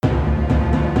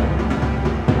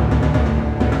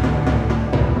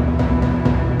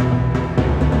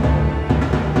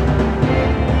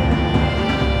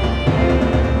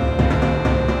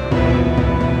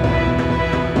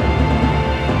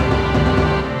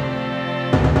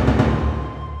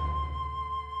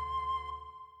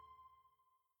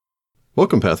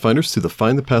Welcome, Pathfinders, to the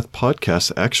Find the Path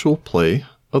podcast actual play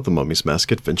of the Mummy's Mask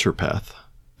Adventure Path.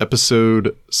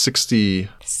 Episode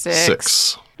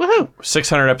 66. Woohoo!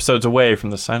 600 episodes away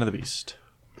from the Sign of the Beast.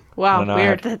 Wow,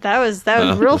 weird. That was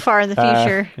real far in the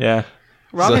future. Yeah.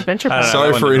 Wrong adventure path.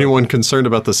 Sorry for anyone concerned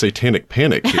about the satanic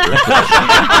panic here.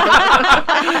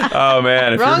 Oh,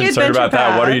 man. If Wrong you're concerned about adventure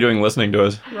that, what path. are you doing listening to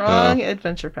us? Wrong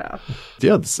adventure path.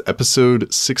 Yeah, this is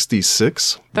episode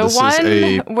 66. The this one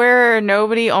is where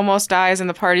nobody almost dies and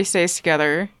the party stays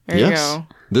together. There you go.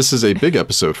 This is a big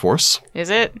episode for us Is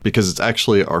it? because it's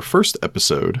actually our first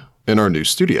episode in our new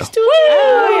studio.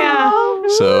 Oh, yeah.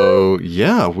 So,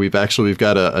 yeah, we've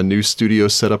got a new studio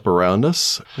set up around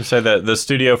us. We say that the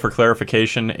studio, for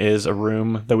clarification, is a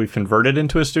room that we've converted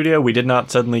into a studio. We did not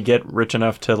suddenly get rich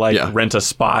enough to rent a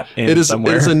spot in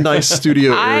somewhere. It is a nice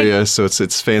studio area, so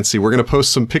it's fancy. We're going to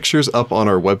post some pictures up on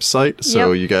our website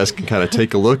so you guys can kind of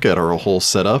take a look at our whole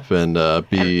setup and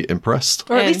be impressed.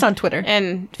 Or at least on Twitter.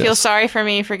 And feel sorry for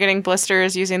me for getting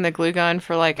blisters using the glue gun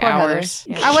for like hours.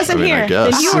 Heather. I wasn't I here.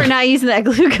 guess. You were not using that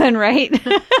glue gun, right?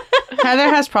 Heather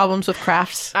has problems with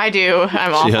crafts. I do.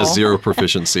 I'm awful. She has 0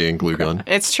 proficiency in glue gun.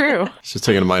 It's true. She's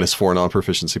taking a -4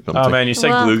 non-proficiency penalty. Oh, man, you said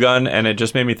Well- glue gun, and it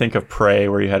just made me think of Prey,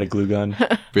 where you had a glue gun.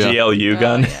 Yeah. GLU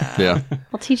gun. Yeah,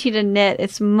 I'll teach you to knit.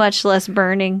 It's much less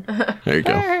burning. there you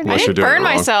go. I Unless you're didn't doing burn it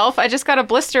wrong. myself. I just got a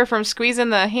blister from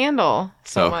squeezing the handle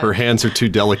so much. Her hands are too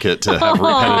delicate to have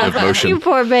repetitive You motion.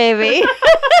 poor baby.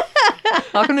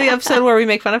 Welcome to the episode where we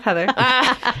make fun of Heather.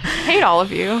 Hate all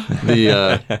of you.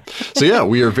 So yeah,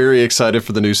 we are very excited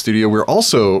for the new studio. We're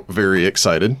also very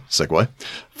excited, segue,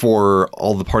 for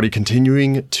all the party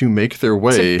continuing to make their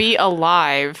way To be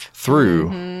alive.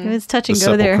 through It was touch the and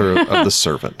go there. sepulcher of the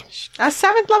servant. As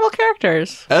 7th level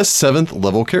characters. As 7th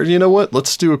level character, you know what?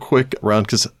 Let's do a quick round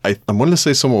because I wanted to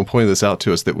say someone pointed this out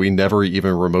to us that we never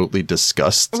even remotely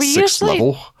discussed We 6th usually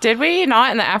level. Did we?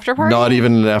 Not in the after party? Not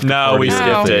even an after No, party we or skipped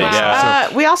anything. it,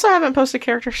 yeah. We also haven't posted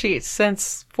character sheets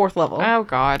since 4th level. Oh,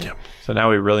 God. So now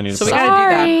we really need to So we stop.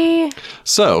 gotta do that. Sorry.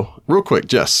 So, real quick,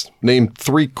 Jess, name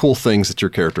 3 cool things that your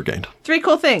character gained. 3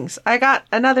 cool things. I got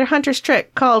another hunter's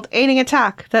trick called Aiding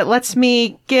Attack that lets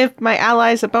me give my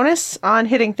allies a bonus on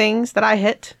hitting things that I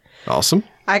hit. Awesome.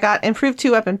 I got improved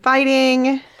 2-weapon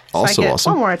fighting. So Also I get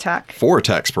awesome. 1 more attack. 4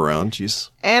 attacks per round, jeez.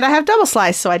 And I have double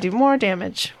slice, so I do more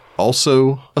damage.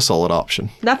 Also a solid option.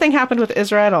 Nothing happened with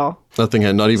Isra at all. Nothing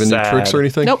had not even new Sad. tricks or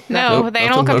anything? Nope. No, the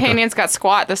animal nothing? Okay. companions got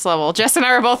squat this level. Jess and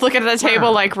I were both looking at the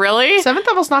table like, really? 7th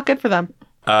level's not good for them.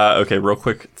 Okay, real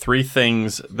quick. 3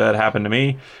 things that happened to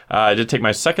me. I did take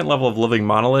my 2nd level of Living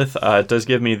Monolith. It does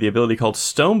give me the ability called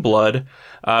Stone Blood,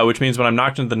 which means when I'm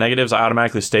knocked into the negatives, I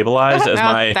automatically stabilize as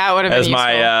that would've been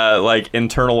my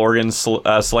internal organs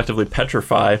selectively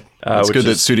petrify. It's which good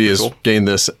that is Sudi has cool. gained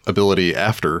this ability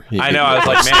after. He I did know. I was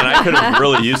like, man, I could have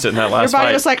really used it in that Your last body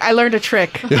fight. was like, I learned a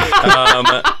trick.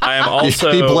 I am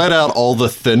also. He bled out all the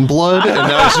thin blood, and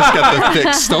now he's just got the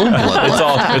thick stone blood. It's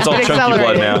all It chunky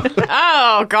blood now. accelerated.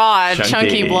 Oh, God. Chunky.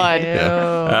 Chunky blood.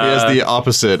 Yeah. He has the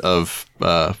opposite of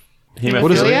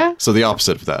what is Hemophilia? it? So the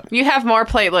opposite of that. You have more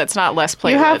platelets, not less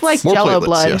platelets. You have like More jello platelets,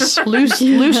 blood. yes.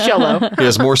 Loose jello. He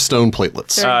has more stone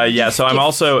platelets. Yeah, so I'm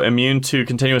also immune to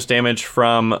continuous damage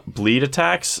from bleed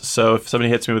attacks. So if somebody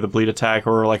hits me with a bleed attack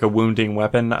or like a wounding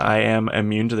weapon, I am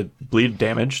immune to the bleed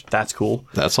damage. That's cool.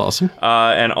 That's awesome.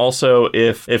 And also,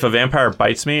 if a vampire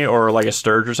bites me or like a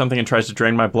scourge or something and tries to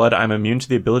drain my blood, I'm immune to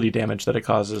the ability damage that it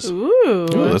causes. Oh,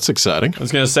 that's exciting. I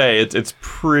was gonna say it's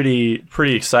pretty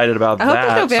excited about I hope that.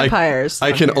 there's no vampires.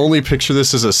 I can only picture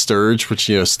this as a scourge,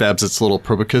 which stabs its little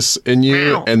proboscis in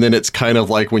you, and then it's kind of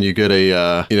like when you get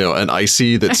a an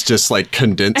icy that's just like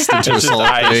condensed into a just solid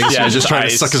ice. thing. Yeah, So you're just just trying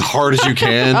ice. to suck as hard as you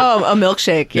can. Oh, a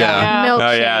milkshake. Yeah. Yeah.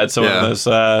 Oh yeah, it's one Yeah. of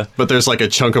those. But there's like a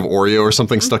chunk of Oreo or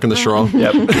something stuck in the straw.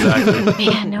 Yep, exactly.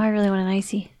 Man, now I really want an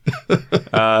icy.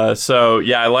 So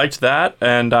yeah, I liked that,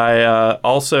 and I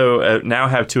also now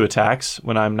have 2 attacks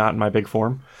when I'm not in my big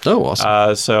form. Oh,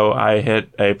 awesome. So I hit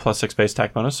a +6 base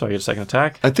attack bonus, so I get a 2nd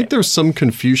attack. I think there was some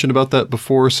confusion about that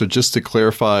before, so just to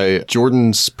clarify,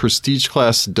 Jordan's prestige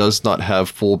class does not have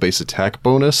full base attack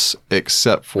bonus,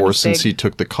 except for since big. he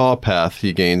took the Caw path,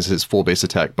 he gains his full base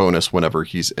attack bonus whenever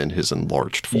he's in his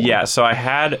enlarged form. Yeah, so I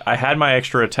had my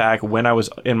extra attack when I was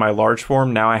in my large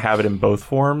form. Now I have it in both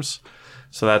forms.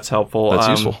 So that's helpful. That's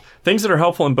useful. Things that are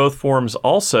helpful in both forms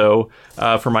also,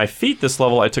 for my feet this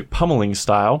level, I took pummeling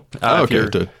style. Okay,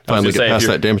 to finally get past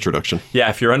that damage reduction. Yeah,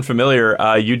 if you're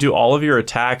unfamiliar, you do all of your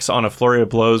attacks on a flurry of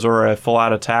blows or a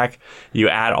full-out attack. You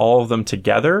add all of them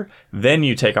together, then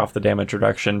you take off the damage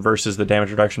reduction versus the damage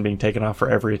reduction being taken off for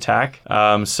every attack.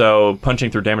 So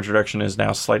punching through damage reduction is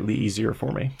now slightly easier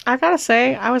for me. I gotta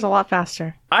say, I was a lot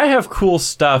faster. I have cool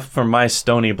stuff from my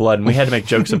stony blood, and we had to make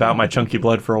jokes about my chunky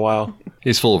blood for a while.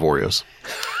 He's full of Oreos.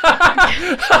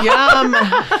 Yum.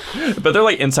 But they're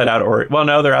like inside-out Oreo. Well,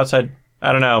 no, they're outside.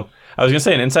 I don't know. I was going to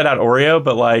say an inside-out Oreo,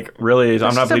 but like really,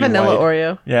 I'm not It's a bleeding vanilla white.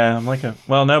 Oreo. Yeah, I'm like a...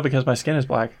 Well, no, because my skin is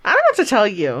black. I don't have to tell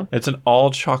you. It's an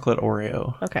all-chocolate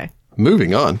Oreo. Okay.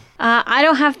 Moving on. I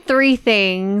don't have 3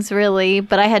 things really,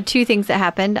 but I had 2 things that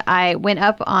happened. I went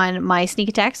up on my sneak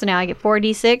attack, so now I get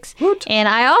 4d6. And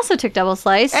I also took double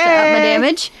slice to up my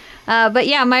damage. But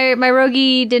yeah, my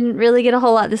roguey didn't really get a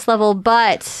whole lot this level,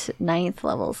 but 9th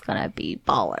level's gonna be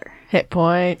baller. Hit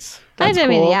points. That's I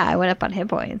mean, cool. yeah, I went up on hit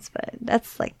points, but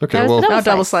that's like Okay, that was well- the Now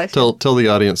double slice. Tell the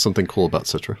audience something cool about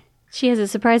Citra. She has a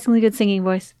surprisingly good singing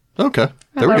voice. Okay,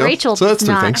 there we Well, go. Rachel So that's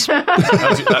does 3 not.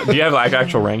 things. Do you have like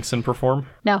actual ranks in Perform?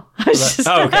 No,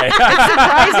 Oh, okay.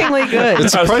 Surprisingly good.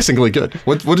 It's surprisingly good.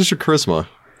 What is your charisma?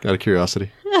 Out of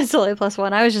curiosity. that's only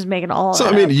 +1. I was just making all. So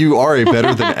that I mean, up. you are a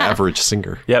better than average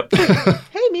singer. Yep.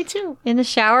 Hey, me too. In the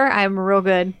shower, I'm real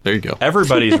good. There you go.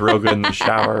 Everybody's real good in the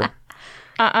shower.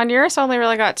 On Eurus, I only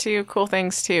really got 2 cool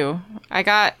things, too. I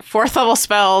got 4th level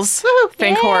spells.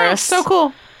 Think Horus. So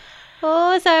cool.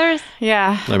 Oh, it's ours.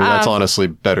 Yeah. I mean, that's honestly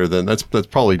better than that's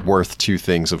probably worth 2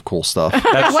 things of cool stuff.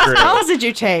 That's What true. spells did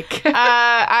you take?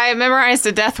 I memorized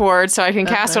a Death Ward, so I can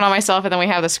cast one on myself, and then we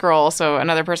have the scroll, so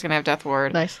another person can have Death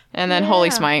Ward. Nice. And then Holy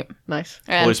Smite. Nice.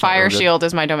 And Holy Smite, Fire very good. Shield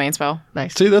is my domain spell.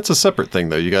 Nice. See, that's a separate thing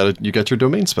though. You got your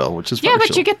domain spell, which is Yeah, Fire but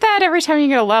Shield. you get that every time you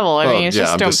get a level. I Oh, mean, it's yeah,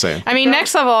 just I'm dom- just saying. I mean,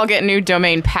 next level I'll get new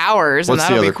domain powers, What's and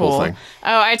the that'll other be cool. cool thing?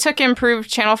 Oh, I took improved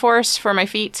channel force for my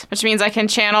feet, which means I can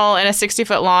channel in a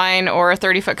 60-foot line or a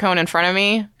 30-foot cone in front of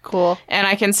me, Cool. and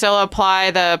I can still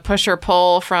apply the push or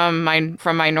pull from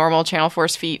my normal channel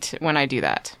force feet when I do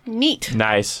that. Neat.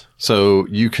 Nice. So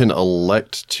you can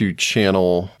elect to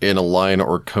channel in a line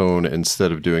or cone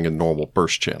instead of doing a normal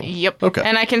burst channel. Yep. Okay.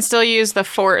 And I can still use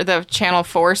the channel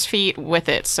force feet with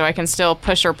it, so I can still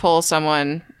push or pull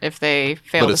someone if they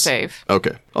fail to save.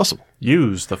 Okay. Awesome.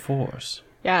 Use the Force.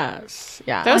 Yes.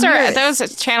 Yeah.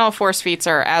 Those channel force feats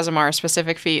are Azamar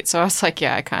specific feat, so I was like,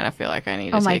 yeah, I kind of feel like I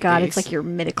need to Oh my take god, these. it's like your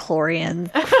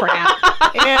midichlorian crap.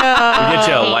 You get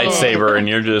you a lightsaber and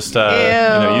you're just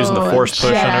using the Force push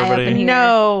on Jedi up everybody. in here.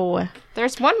 No.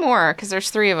 There's one more, because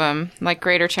there's 3 of them, like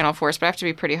greater channel force, but I have to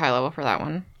be pretty high level for that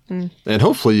one. And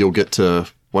hopefully you'll get to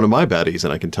one of my baddies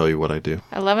and I can tell you what I do.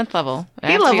 11th level. I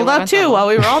He have to be leveled up 11th too level. while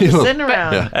we were all just sitting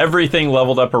around. Yeah. Everything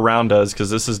leveled up around us because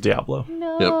this is Diablo.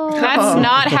 Yep. That's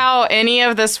not how any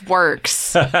of this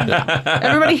works.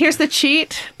 Everybody here's the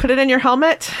cheat. Put it in your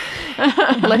helmet.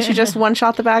 Let you just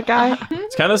one-shot the bad guy.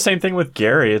 It's kind of the same thing with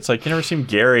Gary. It's like you never seen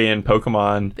Gary in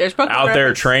Pokemon There's Pokemon out there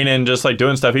reference. training, just like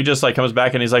doing stuff. He just like comes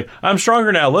back and he's like, "I'm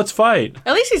stronger now. Let's fight."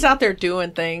 At least he's out there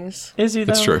doing things. Is he?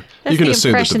 Though? It's true. That's You can the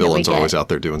assume that the impression that we villains are get. always out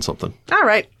there doing something. All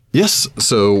right. Yes.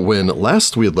 So when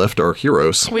last we had left our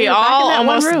heroes, We were back all in that one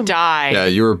almost room. died. yeah,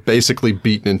 you were basically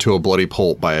beaten into a bloody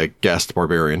pulp by a gassed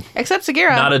barbarian. Except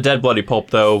Sagira. Not a dead bloody pulp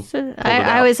though.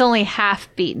 I was only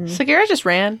half beaten. Sagira just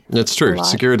ran. It's true. lot.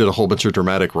 Sagira did a whole bunch of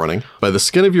dramatic running. By the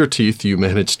skin of your teeth, you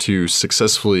managed to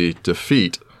successfully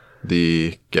defeat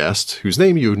the guest, whose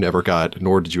name you never got,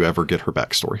 nor did you ever get her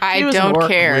backstory. I He was an don't orc.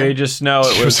 care. We just know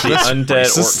it was the That's undead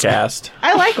racist. Orcast.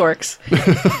 I like orcs.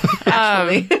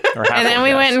 Or half And then we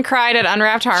Orcast. went and cried at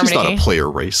Unwrapped She's not Harmony. a player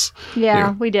race.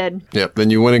 Yeah, we did. Yep. Then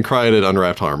you went and cried at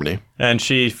Unwrapped Harmony. And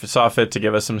she saw fit to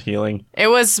give us some healing. It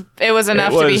was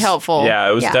enough to be helpful. Yeah,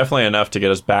 it was Yeah. definitely enough to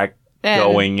get us back And-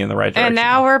 going in the right direction. And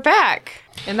now we're back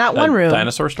In that one room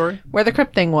Dinosaur story? where the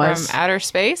crypt thing from was. outer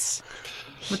space.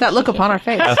 With that look upon our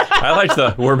face. I liked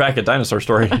the "we're back at dinosaur"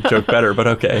 story joke better, but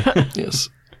okay. Yes.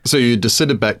 So you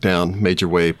descended back down, made your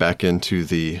way back into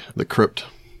the crypt.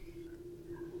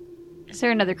 Is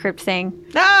there another crypt thing?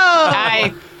 No!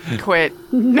 I quit.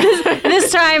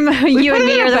 This time, you put and it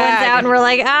me in are a the ones bag. out, and we're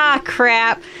like, ah,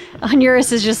 crap.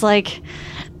 Honduras is just like,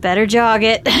 better jog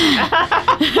it.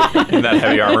 In that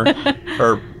heavy armor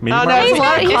or medium Oh, no, armor? it's a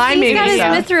lot of climbing He's got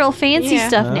and his stuff. mithril fancy Yeah.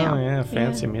 stuff now. Oh yeah, Yeah,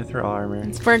 fancy mithril armor.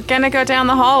 We're gonna go down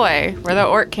the hallway where the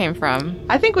orc came from.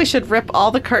 I think we should rip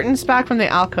all the curtains back from the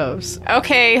alcoves.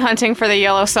 Okay, hunting for the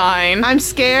yellow sign. I'm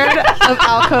scared of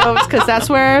alcoves because that's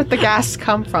where the ghasts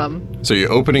come from. So are you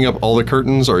opening up all the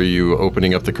curtains, or are you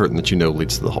opening up the curtain that you know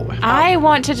leads to the hallway? I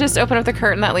want to just open up the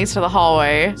curtain that leads to the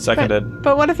hallway. Seconded.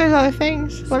 But what if there's other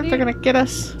things? What if they're going to get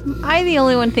us? I'm the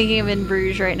only one thinking of in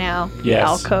Bruges right now. Yes.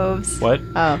 Alcoves. What?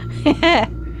 Oh.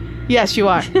 Yes, you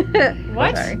are.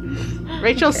 What? Sorry.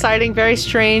 Rachel's citing very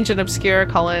strange and obscure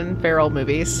Colin Farrell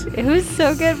movies. It was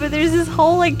so good, but there's this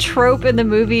whole like trope in the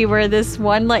movie where this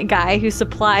one like guy who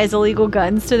supplies illegal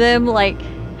guns to them like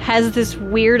has this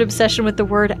weird obsession with the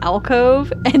word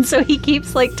alcove, and so he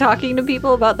keeps like talking to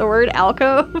people about the word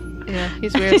alcove. Yeah,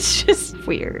 he's weird. It's just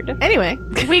weird. Anyway,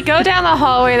 We go down the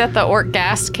hallway that the orc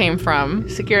ghast came from.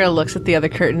 Segura looks at the other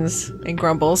curtains and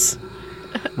grumbles.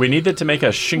 We needed to make a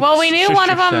shink. Well, we knew one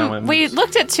of them. sound. We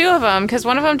looked at two of them because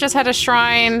one of them just had a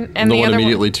shrine, and The the one other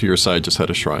immediately to your side just had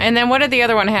a shrine. And then what did the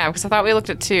other one have? Because I thought we looked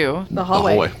at two. The the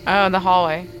hallway. hallway. Oh, the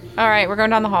hallway. All right, we're going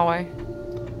down the hallway.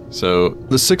 So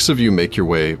the six of you make your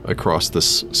way across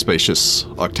this spacious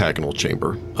octagonal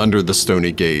chamber under the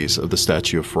stony gaze of the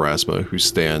statue of Pharasma, who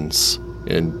stands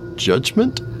in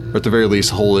judgment, or at the very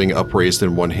least holding upraised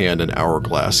in one hand an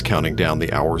hourglass counting down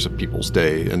the hours of people's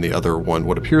day, and the other one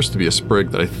what appears to be a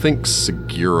sprig that I think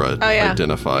Segura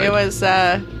identified. It was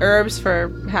herbs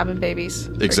for having babies.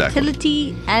 Exactly.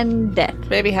 Fertility and death.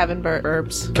 Baby having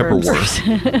herbs. Kept her word.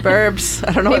 Burbs.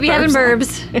 I don't know Maybe what having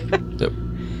burbs are. burbs. Yep.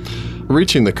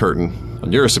 Reaching the curtain,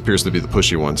 Onuris appears to be the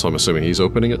pushy one, so I'm assuming he's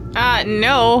opening it.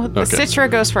 No. Okay.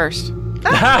 Citra goes first.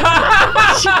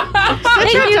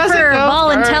 Thank you doesn't for go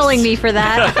voluntelling first. me for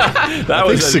that. That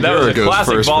was a Segura goes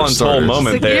classic first for voluntold starters.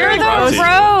 moment there. You're the Roxy.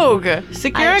 rogue.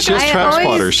 Segura She has goes trap first.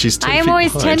 spotters. She's 10 I am feet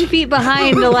always behind. 10 feet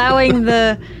behind, allowing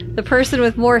the person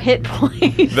with more hit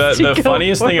points. The to go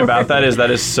funniest thing about forward.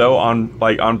 that is so on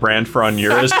brand for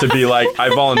Onuris to be like, I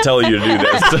volunteer you to do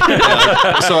this.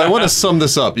 So I want to sum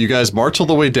this up. You guys march all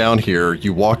the way down here.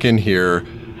 You walk in here.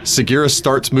 Segura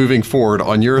starts moving forward.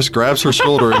 Onuris grabs her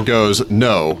shoulder and goes,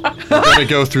 "No, we're going to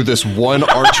go through this one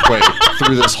archway,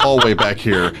 through this hallway back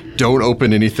here. Don't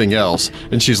open anything else."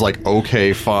 And she's like,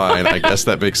 "Okay, fine. I guess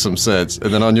that makes some sense."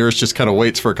 And then Onuris just kind of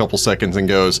waits for a couple seconds and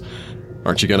goes,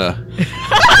 "Aren't you gonna?"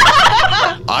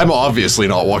 I'm obviously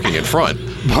not walking in front.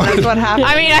 That's what happened.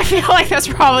 I mean, I feel like that's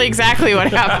probably exactly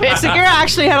what happened. Segura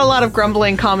actually had a lot of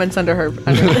grumbling comments under her.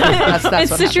 That's And what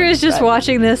Citra happened, is just but-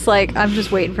 watching this like, I'm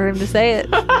just waiting for him to say it.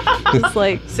 Just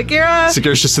like, Segura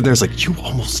Segura's just sitting there, it's like, "You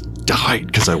almost died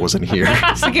because I wasn't here."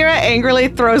 Segura angrily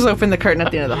throws open the curtain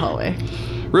at the end of the hallway.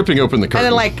 Ripping open the curtain.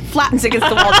 And then, like, flattens against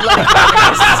the wall.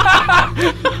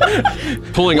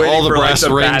 Pulling Waiting all the for, like, brass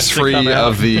the rings bats to free come out.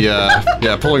 of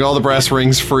the pulling all the brass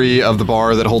rings free of the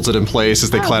bar that holds it in place as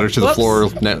they clatter to the whoops. floor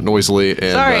noisily.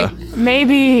 And Sorry.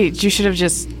 Maybe you should have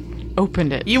just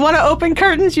opened it. You want to open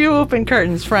curtains? You open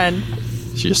curtains, friend.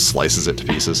 she just slices it to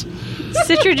pieces.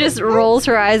 Citra just rolls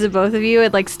her eyes at both of you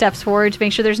and like steps forward to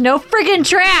make sure there's no friggin'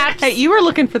 traps. Hey, you were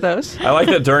looking for those. I like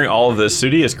that during all of this,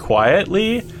 Sudi is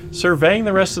quietly surveying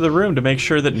the rest of the room to make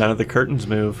sure that none of the curtains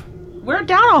move. We're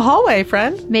down a hallway,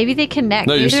 friend. Maybe they connect.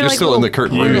 No, Maybe you're they're, like, still in the little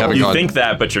curtain room. You haven't You gone. think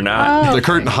that, but you're not. The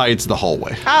curtain hides the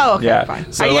hallway. Oh, okay, Yeah.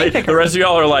 fine. So I like yanked the the rest of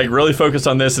y'all are like really focused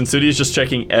on this, and Sudi's just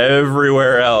checking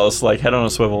everywhere else, like head on a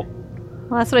swivel.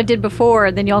 Well, that's what I did before.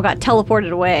 And then y'all got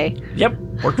teleported away. Yep,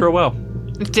 worked real well.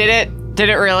 Did it? Did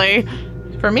it really?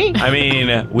 For me, I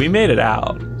mean, we made it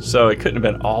out, so it couldn't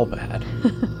have been all bad.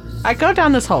 I go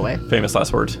down this hallway. Famous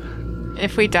last words.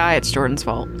 If we die, it's Jordan's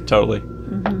fault. Totally.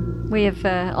 We have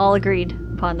all agreed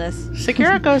upon this.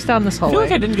 Segura goes down this I feel like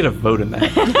I hallway. didn't get a vote in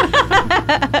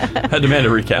that. I demand a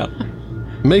recount.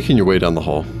 Making your way down the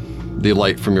hall, the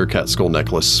light from your cat skull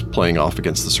necklace playing off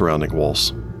against the surrounding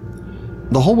walls.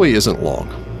 The hallway isn't long,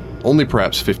 only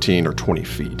perhaps 15 or 20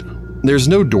 feet. There's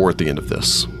no door at the end of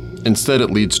this. Instead, it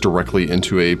leads directly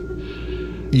into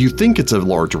you think it's a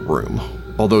large room,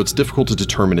 although it's difficult to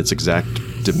determine its exact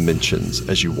dimensions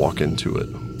as you walk into it.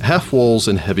 Half walls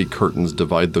and heavy curtains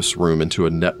divide this room into a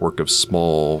network of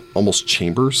small, almost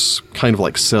chambers, kind of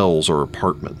like cells or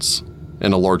apartments,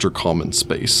 and a larger common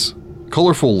space.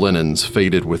 Colorful linens,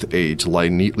 faded with age, lie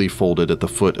neatly folded at the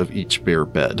foot of each bare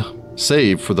bed,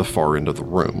 save for the far end of the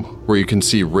room, where you can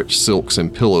see rich silks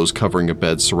and pillows covering a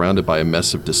bed surrounded by a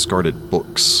mess of discarded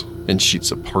books and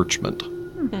sheets of parchment.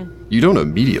 You don't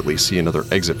immediately see another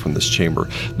exit from this chamber.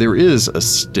 There is a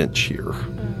stench here.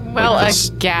 Well, Like a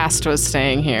this- ghast was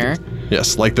staying here.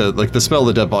 Yes, like the smell of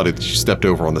the dead body that you stepped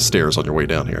over on the stairs on your way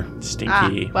down here.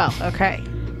 Stinky. Well, okay.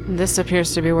 This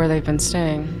appears to be where they've been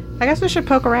staying. I guess we should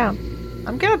poke around.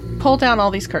 I'm gonna pull down all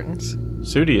these curtains.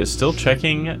 Sudi is still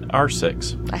checking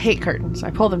R6. I hate curtains.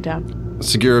 I pull them down.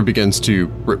 Sagira begins to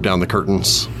rip down the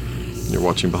curtains. You're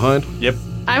watching behind. Yep.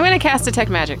 I'm gonna cast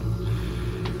Detect Magic.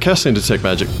 Casting Detect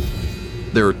Magic.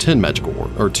 There are 10 magical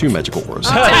or 2 magical auras.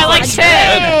 I like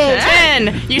 10.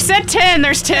 10. You said 10.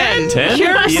 There's 10. 10?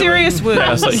 Cure Healing? serious wounds.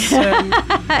 Yeah, it's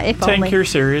like If 10 only. cure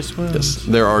serious wounds. Yes.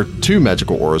 There are 2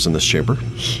 magical auras in this chamber.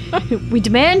 We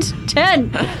demand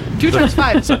 10. 2 times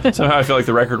 5. Somehow I feel like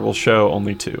the record will show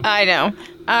only 2. I know.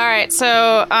 All right.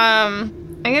 So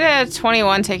I get a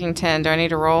 21 taking 10. Do I need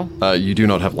to roll? You do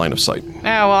not have line of sight. Oh,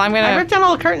 well, I'm I gonna ripped down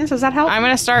all the curtains. Does that help? I'm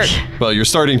gonna start. Well, you're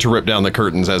starting to rip down the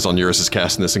curtains as Onuris is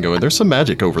casting this and going, there's some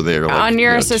magic over there. Like,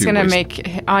 Onuris is 2 gonna ways.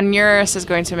 Onuris is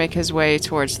going to make his way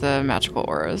towards the magical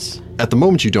auras. At the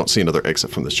moment, you don't see another exit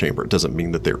from this chamber. It doesn't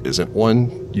mean that there isn't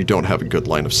one. You don't have a good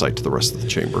line of sight to the rest of the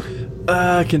chamber.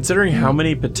 Considering how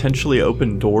many potentially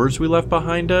open doors we left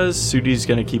behind us, Sudi's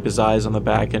gonna keep his eyes on the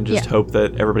back and just Yeah. hope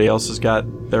that everybody else has got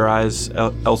their eyes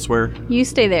elsewhere. You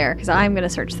stay there, because I'm going to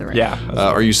search the room. Yeah.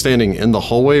 Are you standing in the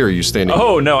hallway or are you standing?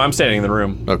 Oh, no, I'm standing in the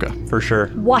room. Okay. For sure.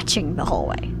 Watching the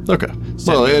hallway. Okay.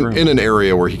 Well, in the room. in an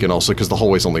area where he can also, because the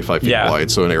hallway's only 5 feet Yeah.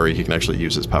 wide, so an area he can actually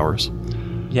use his powers.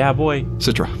 Yeah, boy.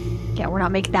 Citra. Yeah, we're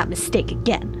not making that mistake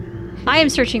again. I am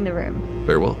searching the room.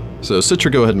 Very well. So,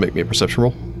 Citra, go ahead and make me a perception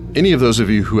roll. Any of those of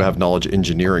you who have knowledge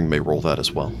engineering may roll that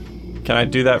as well. Can I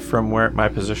do that from where my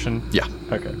position? Yeah.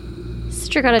 Okay.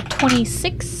 Citra got a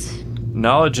 26.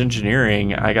 Knowledge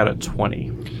engineering, I got a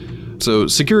 20. So,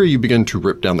 Sagira, you begin to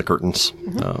rip down the curtains,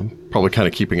 probably kind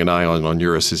of keeping an eye on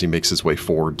Onuris as he makes his way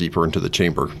forward deeper into the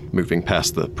chamber, moving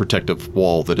past the protective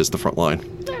wall that is the front line.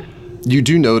 You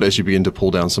do note as you begin to pull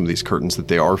down some of these curtains that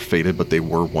they are faded, but they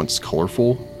were once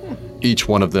colorful. Each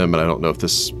one of them, and I don't know if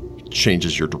this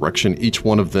changes your direction, each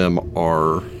one of them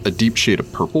are a deep shade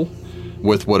of purple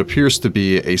with what appears to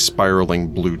be a spiraling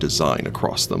blue design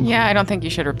across them. Yeah, I don't think you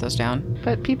should rip those down.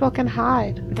 But people can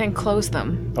hide. Then close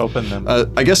them. Open them.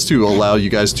 I guess to allow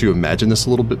you guys to imagine this a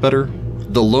little bit better,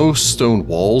 the low stone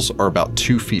walls are about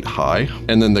 2 feet high,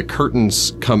 and then the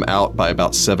curtains come out by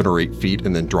about 7 or 8 feet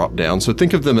and then drop down. So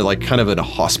think of them like kind of in a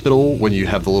hospital when you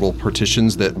have the little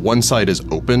partitions that one side is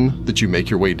open, that you make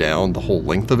your way down the whole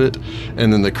length of it,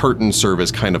 and then the curtains serve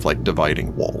as kind of like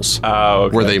dividing walls, Oh,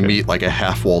 okay. where they okay. meet like a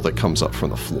half wall that comes up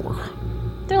from the floor.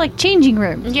 They're like changing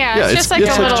rooms. Yeah, Yeah, it's it's- just like it's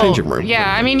a like a little changing room.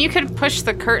 Yeah, I mean, you could push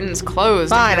the curtains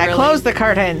closed. if Fine, you're I really close the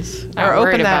curtains. not Or open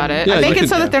worried them. about it. Yeah, I think you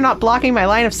it's could- so that they're not blocking my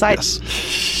line of sight.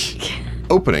 Yes.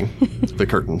 Opening the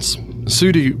curtains.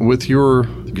 Sudi, with your,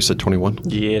 I think you said 21?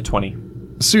 Yeah, 20.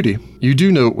 Sudi, you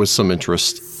do note with some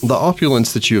interest, the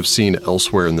opulence that you have seen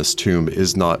elsewhere in this tomb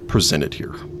is not presented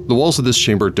here. The walls of this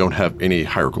chamber don't have any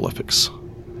hieroglyphics.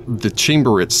 The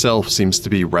chamber itself seems to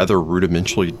be rather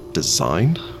rudimentally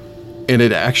designed, and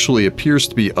it actually appears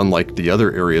to be, unlike the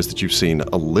other areas that you've seen,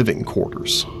 a living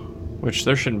quarters. Which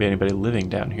there shouldn't be anybody living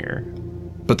down here.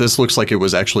 But this looks like it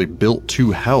was actually built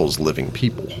to house living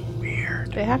people.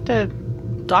 They have to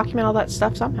document all that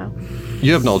stuff somehow.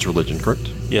 You have knowledge religion, correct?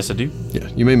 Yes, I do. Yeah,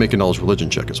 you may make a knowledge religion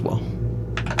check as well.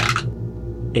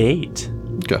 8.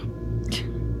 Okay.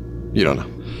 You don't know.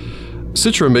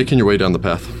 Citra, making your way down the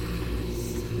path.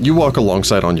 You walk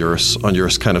alongside Onuris,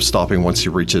 Onuris kind of stopping once he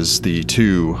reaches the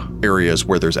 2 areas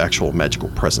where there's actual magical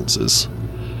presences.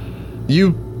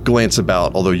 You glance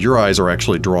about, although your eyes are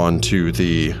actually drawn to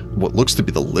the what looks to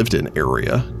be the lived-in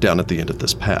area down at the end of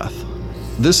this path.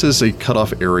 This is a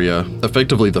cutoff area,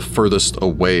 effectively the furthest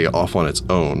away off on its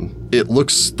own. It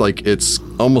looks like it's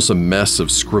almost a mess of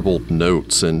scribbled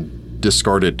notes and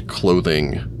discarded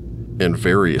clothing and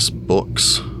various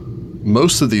books.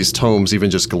 Most of these tomes, even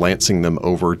just glancing them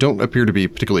over, don't appear to be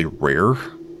particularly rare.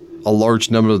 A large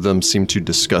number of them seem to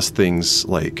discuss things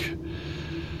like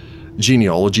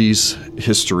genealogies,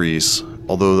 histories,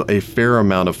 although a fair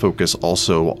amount of focus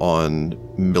also on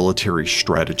military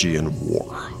strategy and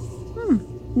war.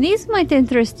 These might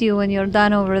interest you when you're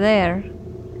done over there.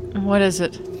 What is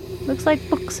it? Looks like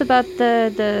books about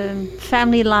the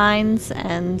family lines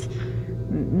and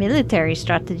military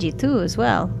strategy too as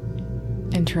well.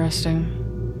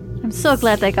 Interesting. I'm so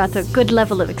glad I got a good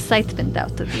level of excitement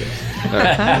out of you.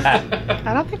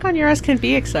 I don't think Onuris can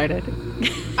be excited.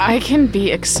 I can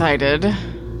be excited.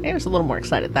 He was a little more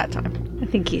excited that time. I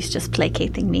think he's just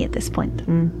placating me at this point.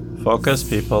 Focus,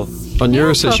 people.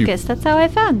 Onuris, Focus, that's how I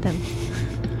found him.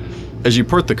 as you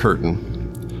part the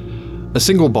curtain, a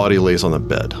single body lays on the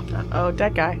bed. Oh,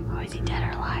 dead guy. Oh, is he dead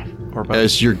or alive? Or both.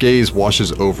 As your gaze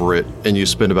washes over it and you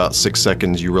spend about 6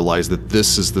 seconds, you realize that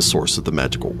this is the source of the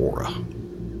magical aura.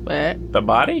 What? The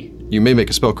body? You may make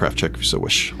a spellcraft check if you so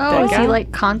wish. Oh, Dead is guy? he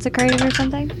like consecrated or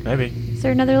something? Maybe. Is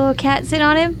there another little cat sitting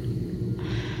on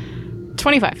him?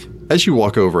 25. As you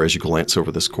walk over, as you glance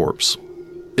over this corpse,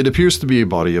 it appears to be a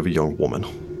body of a young woman,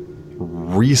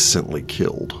 recently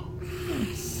killed.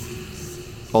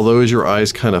 Although as your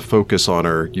eyes kind of focus on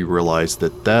her, you realize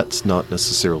that that's not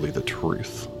necessarily the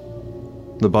truth.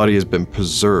 The body has been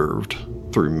preserved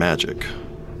through magic,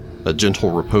 a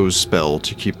gentle repose spell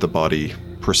to keep the body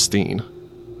pristine.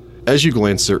 As you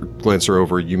glance her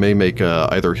over, you may make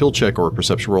either a heal check or a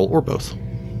perception roll, or both.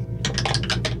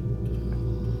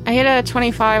 I hit a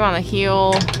 25 on the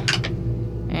heal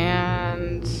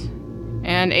and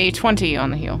a 20 on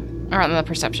the heal. Or on the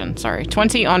perception, sorry.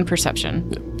 20 on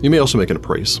perception. You may also make an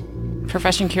appraise.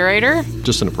 Profession curator?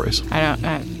 Just an appraise.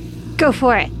 Go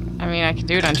for it. I mean, I can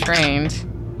do it untrained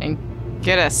and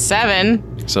get a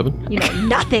 7. 7? You know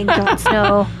nothing, Jon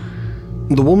Snow.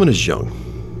 The woman is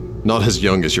young. Not as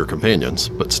young as your companions,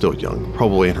 but still young.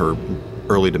 Probably in her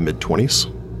early to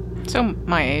mid-20s. So,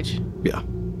 my age. Yeah.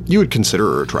 You would consider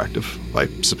her attractive, I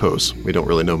suppose. We don't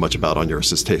really know much about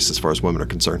Onuris' taste as far as women are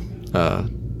concerned.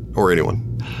 Or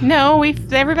anyone. No,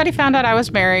 everybody found out I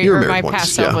was married, You were or married my once,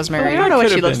 past self yeah. was married. I don't know what Could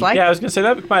she have looks been- like. Yeah, I was gonna say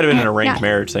that might have been an arranged Yeah.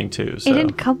 marriage thing too. So. It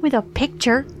didn't come with a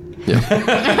picture.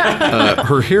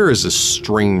 Her hair is a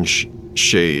strange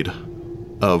shade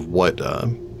of what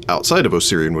outside of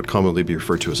Osirian would commonly be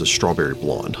referred to as a strawberry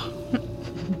blonde.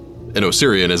 And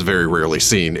Osirian has very rarely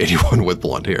seen anyone with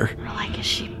blonde hair. Like, is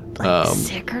she like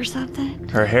sick or something?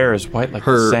 Her hair is white like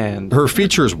Her sand. her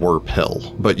features were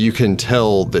pale, but you can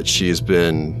tell that she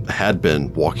had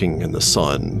been walking in the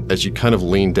sun. As you kind of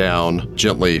lean down,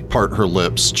 gently part her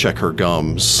lips, check her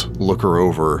gums, look her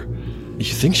over, you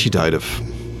think she died of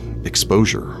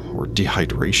exposure or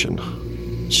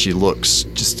dehydration. She looks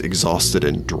just exhausted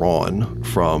and drawn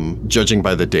from, judging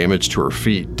by the damage to her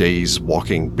feet, days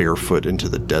walking barefoot into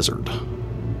the desert.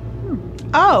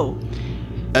 Oh,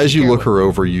 As you look her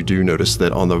over, you do notice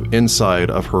that on the inside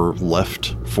of her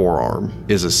left forearm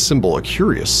is a symbol, a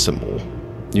curious symbol.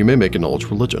 You may make a knowledge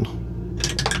religion.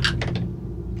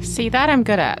 See, that I'm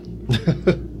good at.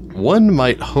 One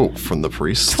might hope from the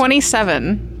priest.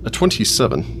 27. A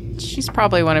 27. She's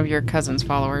probably one of your cousin's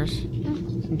followers.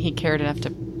 And he cared enough to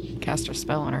cast a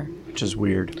spell on her. Which is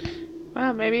weird.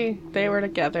 well, maybe they were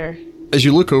together. As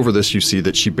you look over this, you see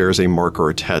that she bears a mark or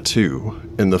a tattoo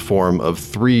in the form of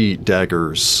 3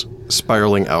 daggers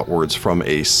spiraling outwards from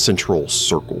a central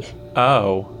circle.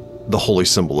 Oh. The holy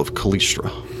symbol of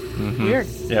Callistra, Weird.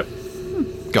 Yep.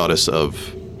 goddess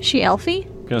of... She elfie?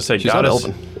 I'm gonna say She's not goddess.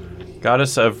 elven.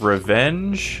 Goddess of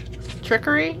revenge,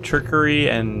 Trickery? trickery,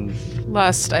 and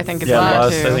Lust, I think it's yeah, that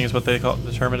lust. too. I think is what they call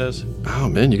the term it is. Oh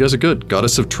man, you guys are good.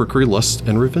 Goddess of trickery, lust,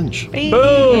 and revenge. Boom.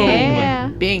 Yeah.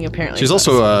 Being apparently. She's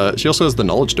also she also has the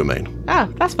knowledge domain, Oh,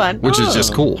 that's fun. which is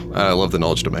just cool. I love the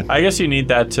knowledge domain. I guess you need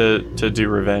that to do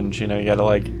revenge. You know, you gotta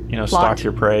Plot. stalk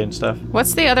your prey and stuff.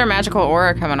 What's the other magical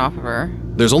aura coming off of her?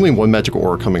 There's only one magical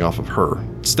aura coming off of her.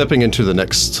 Stepping into the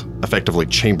next, effectively,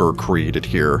 chamber created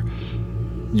here,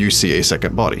 you see a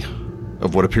second body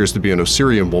of what appears to be an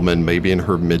Osirian woman, maybe in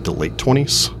her mid to late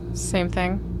 20s. Same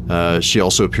thing. She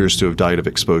also appears to have died of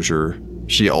exposure.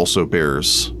 She also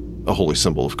bears a holy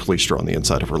symbol of Callistra on the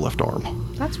inside of her left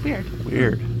arm. That's weird.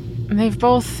 Weird. They've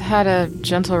both had a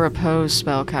gentle repose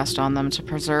spell cast on them to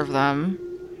preserve them.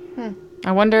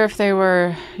 I wonder if they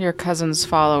were your cousin's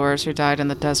followers who died in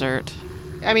the desert.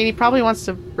 I mean, he probably wants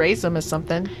to raise them as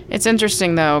something. It's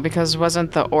interesting, though, because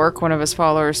wasn't the orc one of his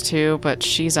followers, too? But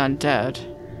she's undead.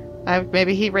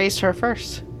 Maybe he raised her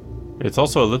first. It's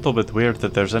also a little bit weird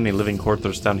that there's any living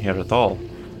quarters down here at all,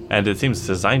 and it seems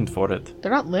designed for it.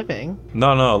 They're not living.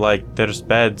 No, like there's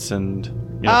beds and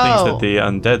things that the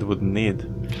undead would need.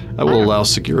 I will allow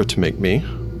Segura to make me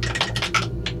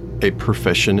a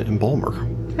profession embalmer.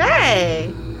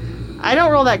 Hey! I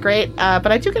don't roll that great,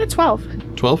 but I do get a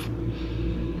 12. 12?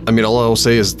 I mean, all I will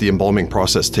say is the embalming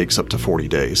process takes up to 40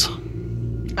 days.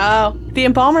 Oh. The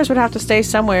embalmers would have to stay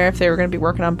somewhere if they were going to be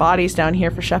working on bodies down here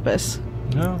for Shepus.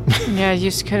 No, Yeah, you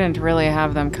just couldn't really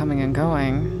have them coming and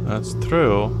going. that's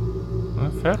true. A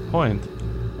fair point.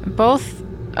 Both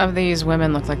of these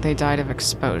women look like they died of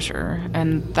exposure,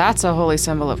 and that's a holy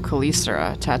symbol of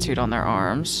Callistra tattooed on their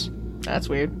arms. That's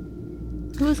weird.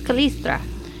 Who's Callistra?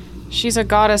 She's a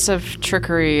goddess of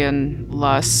trickery and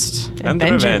lust. And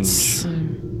vengeance.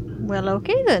 Well,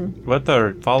 okay then. What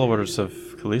are followers of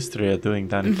Calistria doing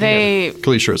down here? They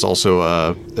Callistra is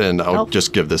also, and I'll Elf.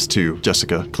 just give this to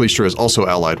Jessica. Callistra is also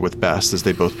allied with Bast as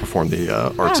they both perform the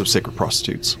arts of sacred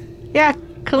prostitutes. Yeah,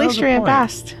 Callistra and point.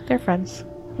 Bast. They're friends.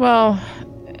 Well,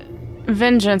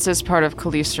 vengeance is part of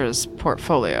Callistra's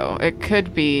portfolio. It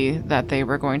could be that they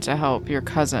were going to help your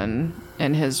cousin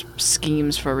in his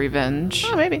schemes for revenge.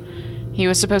 Oh, maybe. He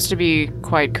was supposed to be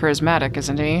quite charismatic,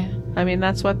 isn't he? I mean,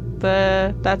 that's what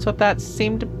that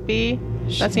seemed to be.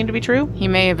 That seemed to be true. He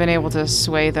may have been able to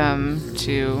sway them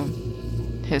to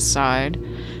his side.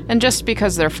 And just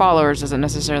because they're followers doesn't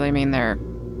necessarily mean they're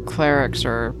clerics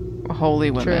or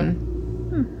holy women.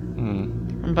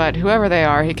 But whoever they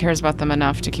are, he cares about them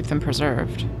enough to keep them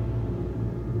preserved.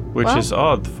 Which is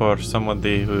odd for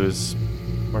somebody who's,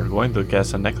 we're going to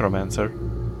guess, a necromancer.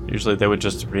 Usually they would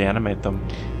just reanimate them.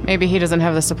 Maybe he doesn't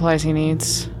have the supplies he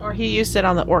needs. Or he used it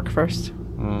on the orc first.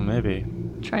 Maybe.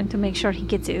 Trying to make sure he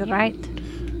gets it right.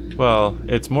 Well,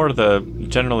 it's more the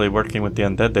generally working with the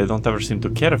undead. They don't ever seem to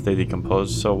care if they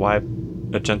decompose, so why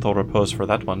a gentle repose for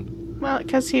that one? Well,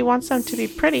 because he wants them to be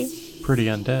pretty. Pretty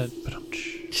undead.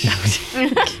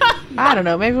 I don't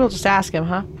know. Maybe we'll just ask him,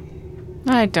 huh?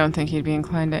 I don't think he'd be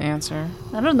inclined to answer.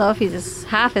 I don't know if he's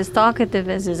half as talkative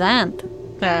as his aunt.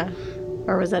 Yeah.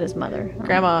 Or was that his mother?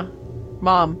 Grandma.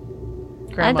 Mom.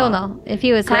 Grandma. I don't know. If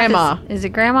he was Grandma. half is it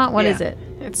grandma? What Yeah. is it?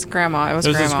 It's grandma. It was It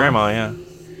was his grandma, yeah.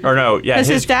 Or no, yeah. Because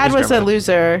his dad was a grandmother.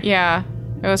 loser. Yeah,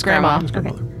 it was grandma.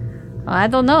 Well, I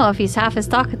don't know if he's half as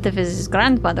talkative as his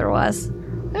grandmother was.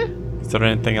 Is there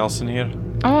anything else in here?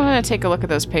 I want to take a look at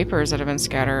those papers that have been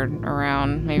scattered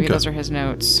around. Maybe Okay. those are his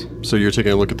notes. So you're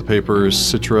taking a look at the papers,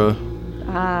 Citra.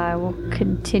 I will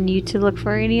continue to look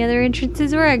for any other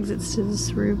entrances or exits to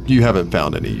this room. You haven't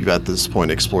found any. You've at this point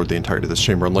explored the entirety of this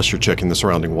chamber, unless you're checking the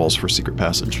surrounding walls for secret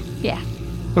passage. Yeah.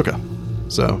 Okay.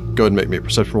 So go ahead and make me a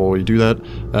perception roll while you do that.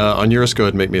 On Eurus, go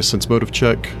ahead and make me a sense motive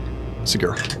check.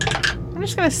 Segura. I'm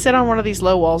just going to sit on one of these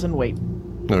low walls and wait.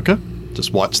 Okay.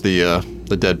 Just watch the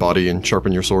dead body and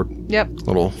sharpen your sword. Yep.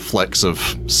 Little flecks of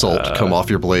salt come off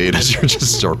your blade as you're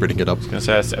just sharpening it up. I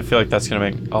feel like that's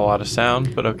going to make a lot of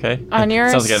sound, but okay. On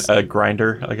yours? Sounds like a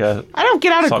grinder, like a... I don't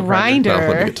get out a Salt grinder. grinder.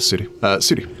 Let me get to Sudi.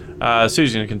 Sudi.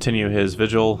 Sudi's going to continue his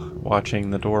vigil, watching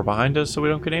the door behind us so we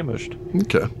don't get ambushed.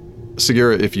 Okay.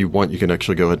 Segura, if you want, you can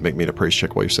actually go ahead and make me an appraise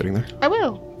check while you're sitting there. I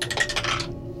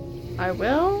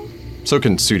will. So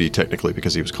can Sudi, technically,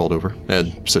 because he was called over.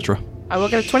 And Citra. I will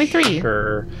get a 23.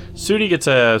 Sudi gets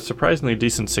a surprisingly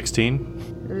decent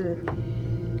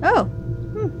 16. Oh.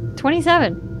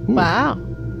 27. Wow.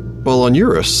 Well, on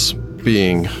Eurus,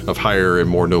 being of higher and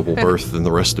more noble birth than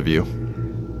the rest of you,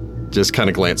 just kind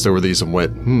of glanced over these and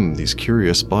went, these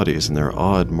curious bodies and their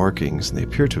odd markings, and they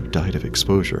appear to have died of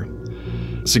exposure.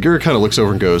 Segura kind of looks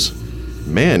over and goes,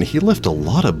 man, he left a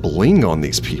lot of bling on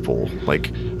these people,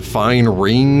 like fine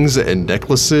rings and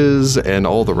necklaces and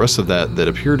all the rest of that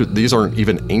appear to, these aren't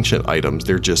even ancient items,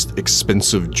 they're just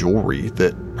expensive jewelry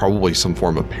that probably some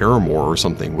form of paramour or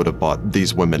something would have bought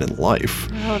these women in life.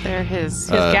 Oh, they're his. His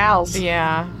gals.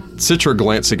 Yeah. Citra,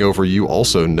 glancing over, you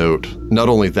also note not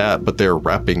only that, but their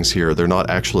wrappings here, they're not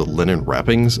actually linen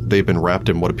wrappings, they've been wrapped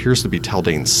in what appears to be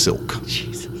Taldane silk.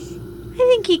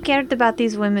 I think he cared about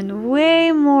these women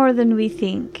way more than we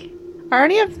think. Are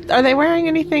they wearing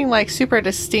anything like super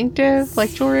distinctive,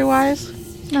 like jewelry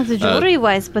wise? Not the jewelry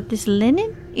wise, but this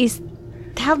linen is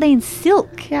Taldane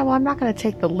silk. Yeah, well, I'm not going to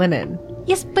take the linen.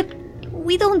 Yes, but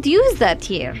we don't use that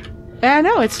here. Yeah, I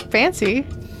know, it's fancy.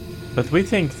 But we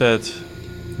think that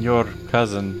your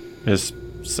cousin is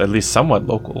at least somewhat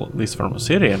local, at least from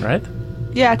Osirian, right?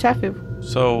 Yeah, Tefu.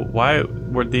 So why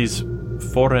were these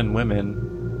foreign women...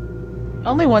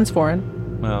 Only one's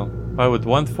foreign. Well, why would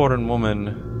one foreign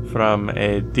woman from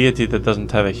a deity that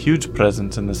doesn't have a huge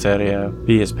presence in this area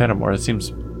be his paramour? It seems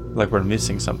like we're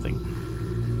missing something.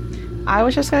 I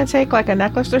was just going to take like a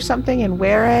necklace or something and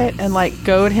wear it and like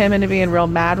goad him into being real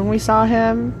mad when we saw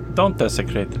him. Don't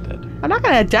desecrate the dead. I'm not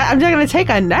going to I'm just going to take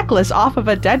a necklace off of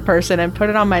a dead person and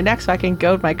put it on my neck so I can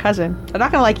goad my cousin. I'm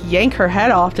not going to like yank her head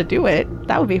off to do it.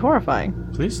 That would be horrifying.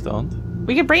 Please don't.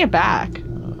 We can bring it back.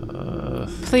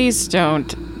 Please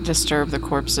don't disturb the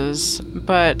corpses,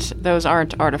 but those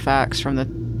aren't artifacts from the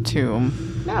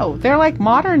tomb. No, they're like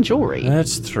modern jewelry.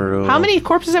 That's true. How many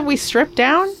corpses have we stripped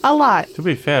down? A lot. To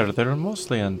be fair, they're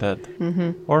mostly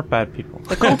undead. Or bad people.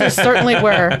 The cultists certainly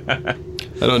were.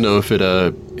 I don't know if it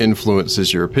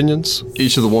influences your opinions.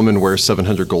 Each of the women wears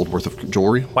 700 gold worth of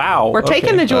jewelry. Wow. We're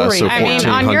taking the jewelry. So I mean,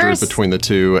 on 1,400 yours- between the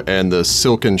two, and the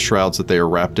silken shrouds that they are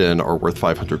wrapped in are worth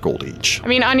 500 gold each. I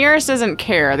mean, Onuris doesn't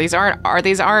care. These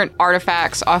aren't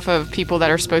artifacts off of people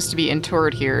that are supposed to be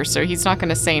interred here, so he's not going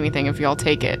to say anything if y'all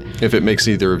take it. If it makes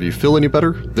either of you feel any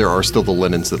better, there are still the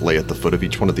linens that lay at the foot of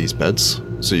each one of these beds,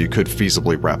 so you could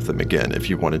feasibly wrap them again if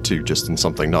you wanted to, just in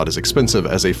something not as expensive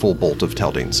as a full bolt of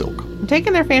Taldane silk. I'm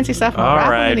taking their fancy stuff and All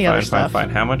wrapping right, the other fine.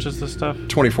 stuff. How much is this stuff?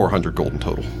 2,400 gold in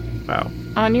total. Wow.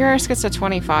 Onuris gets a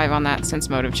 25 on that sense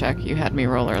motive check you had me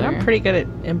roll earlier. I'm pretty good at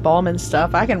embalming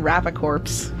stuff. I can wrap a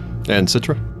corpse. And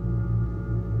Citra?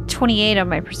 28 on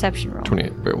my perception roll.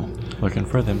 28, very well. Looking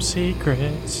for them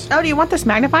secrets. Oh, do you want this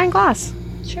magnifying glass?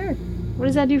 Sure. What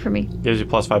does that do for me? Gives you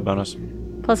 +5 bonus.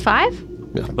 +5?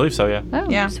 I believe so, yeah. Oh,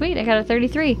 Yeah. sweet. I got a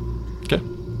 33. Okay.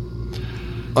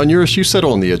 Onuris, you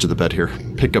settle on the edge of the bed here,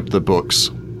 pick up the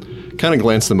books, kind of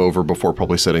glance them over before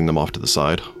probably setting them off to the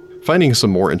side, finding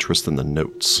some more interest in the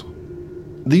notes.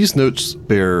 These notes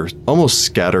bear almost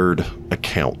scattered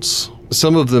accounts.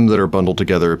 Some of them that are bundled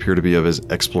together appear to be of his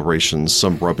explorations,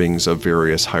 some rubbings of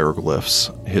various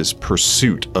hieroglyphs, his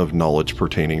pursuit of knowledge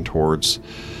pertaining towards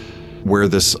where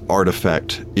this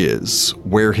artifact is,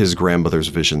 where his grandmother's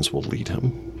visions will lead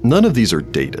him. None of these are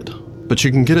dated, but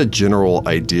you can get a general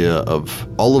idea of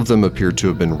all of them appear to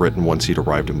have been written once he'd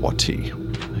arrived in Wati.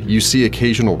 You see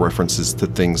occasional references to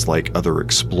things like other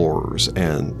explorers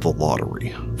and the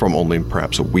lottery from only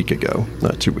perhaps a week ago,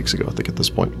 2 weeks ago, I think at this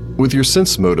point. With your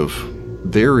sense motive,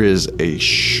 there is a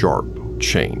sharp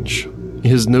change.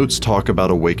 His notes talk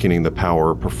about awakening the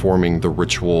power, performing the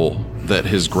ritual that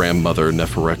his grandmother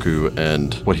Nefereku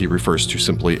and what he refers to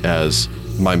simply as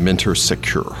my mentor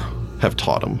Sekur have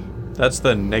taught him. That's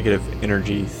the negative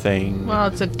energy thing. Well,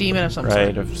 it's a demon of some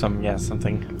right, sort. of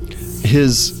something.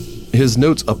 His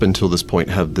notes up until this point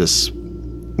have this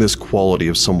quality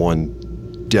of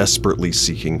someone desperately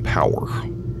seeking power.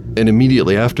 And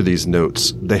immediately after these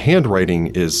notes, the handwriting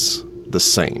is the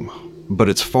same, but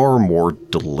it's far more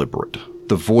deliberate.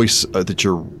 The voice that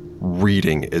you're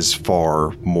reading is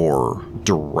far more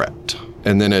direct.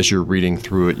 And then as you're reading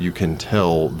through it, you can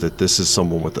tell that this is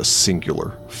someone with a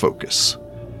singular focus.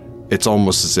 It's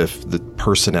almost as if the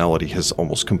personality has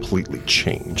almost completely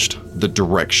changed. The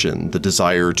direction, the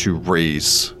desire to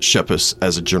raise Shepus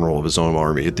as a general of his own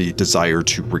army, the desire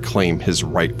to reclaim his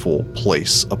rightful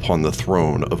place upon the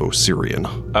throne of Osirian,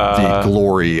 the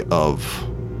glory of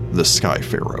the Sky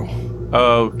Pharaoh.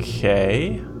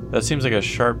 Okay. That seems like a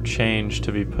sharp change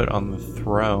to be put on the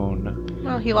throne.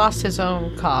 Well, he lost his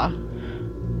own Ka.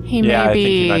 He Yeah, may I think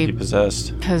he might be be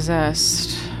possessed.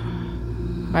 possessed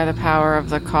by the power of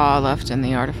the Ka left in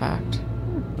the artifact.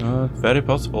 Very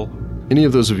possible. Any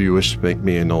of those of you wish to make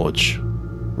me a knowledge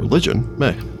religion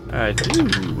may. I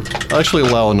do. I'll actually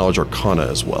allow a knowledge arcana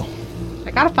as well.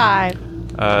 I got a 5.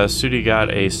 Sudi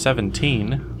got a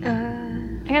 17.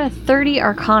 I got a 30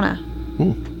 Arcana.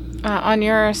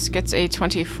 Onuris gets a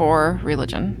 24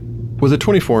 religion. With a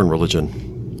 24 in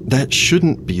religion, that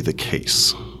shouldn't be the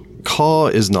case. Ka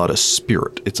is not a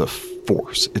spirit, it's a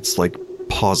force. It's like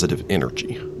positive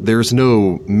energy. There's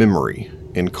no memory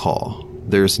in Ka.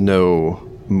 There's no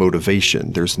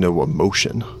motivation. There's no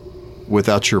emotion.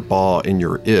 Without your Ba and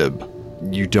your Ib,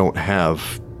 you don't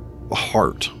have a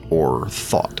heart or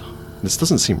thought. This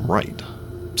doesn't seem right.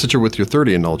 Since you're with your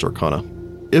 30 in Knowledge Arcana,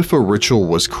 if a ritual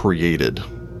was created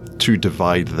to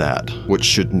divide that which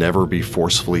should never be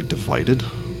forcefully divided,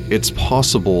 it's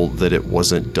possible that it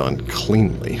wasn't done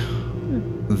cleanly.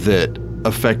 That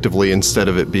effectively, instead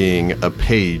of it being a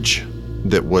page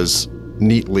that was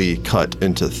neatly cut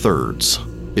into thirds,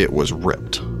 it was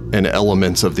ripped, and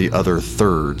elements of the other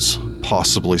thirds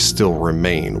possibly still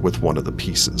remain with one of the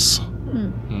pieces.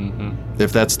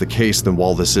 If that's the case, then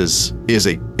while this is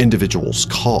a individual's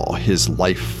Ka, his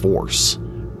life force,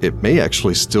 it may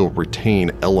actually still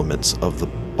retain elements of the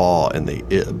Ba and the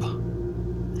Ib.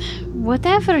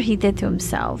 Whatever he did to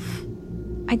himself,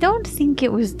 I don't think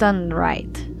it was done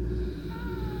right.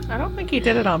 I don't think he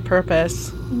did it on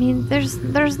purpose. I mean,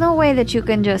 there's no way that you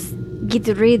can just get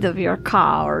rid of your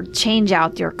Ka or change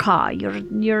out your Ka.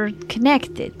 You're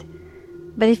connected.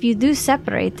 But if you do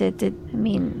separate it,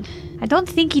 I don't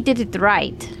think he did it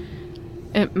right.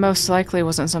 It most likely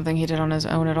wasn't something he did on his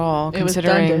own at all, It was done to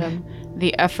considering him.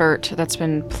 the effort that's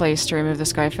been placed to remove the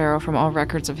Sky Pharaoh from all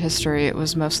records of history. It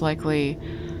was most likely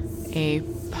a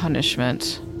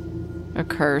punishment, a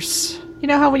curse. You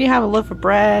know how when you have a loaf of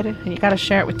bread and you gotta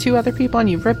share it with 2 other people and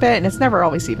you rip it and it's never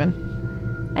always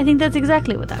even? I think that's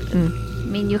exactly what happened. I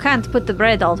mean, you can't put the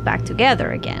bread all back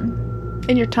together again.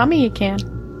 In your tummy you can.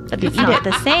 But it's not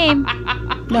the same.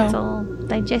 No. It's all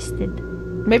digested.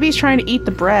 Maybe he's trying to eat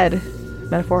the bread,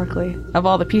 metaphorically, of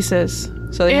all the pieces.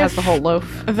 So he has If the whole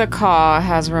loaf. The Ka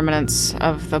has remnants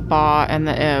of the Ba and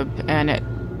the Ib, and it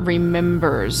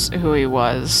remembers who he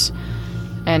was,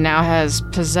 and now has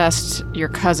possessed your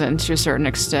cousin to a certain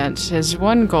extent. His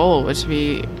one goal was to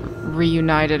be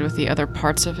reunited with the other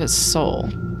parts of his soul.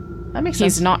 That makes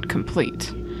sense. He's not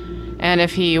complete. And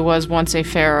if he was once a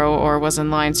pharaoh or was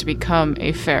in line to become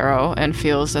a pharaoh and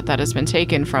feels that that has been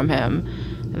taken from him,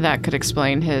 that could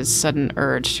explain his sudden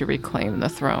urge to reclaim the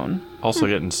throne. Also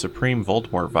getting Supreme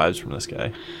Voldemort vibes from this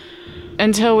guy.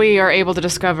 Until we are able to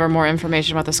discover more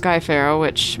information about the Sky Pharaoh,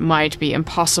 which might be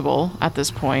impossible at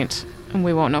this point, and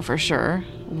we won't know for sure,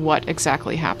 what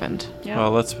exactly happened. Yeah.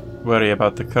 Well, let's worry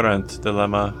about the current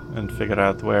dilemma and figure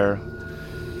out where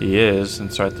he is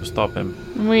and try to stop him.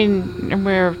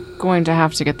 We're going to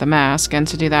have to get the mask, and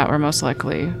to do that, we're most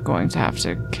likely going to have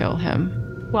to kill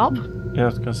him. Well, Yeah, I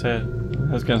was gonna say.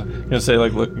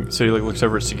 Like, look. So he looks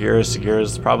over at Sagira.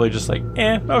 Sagira's probably just like,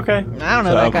 okay. I don't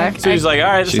know that guy. So he's like, all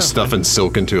right. She's stuffing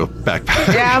silk into a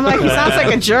backpack. Yeah, I'm like, he sounds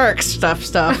like a jerk. Stuff.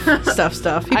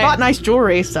 He bought nice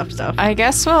jewelry. Stuff. I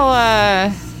guess we'll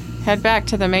head back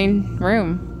to the main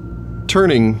room.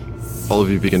 Turning, all of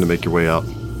you begin to make your way out.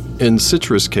 In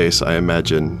Citra's case, I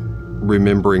imagine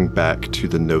remembering back to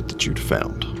the note that you'd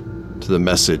found, to the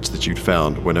message that you'd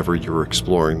found whenever you were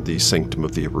exploring the Sanctum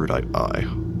of the Erudite Eye.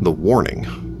 The warning: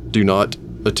 do not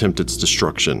attempt its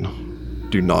destruction.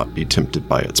 Do not be tempted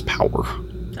by its power.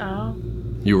 Oh.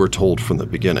 You were told from the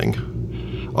beginning.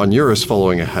 Onuris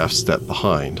following a half step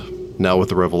behind, now with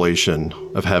the revelation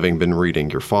of having been reading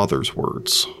your father's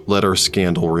words. Let our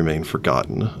scandal remain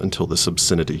forgotten until this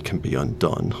obscenity can be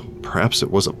undone. Perhaps it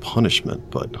was a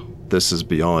punishment, but this is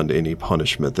beyond any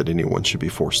punishment that anyone should be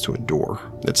forced to endure.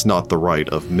 It's not the right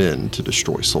of men to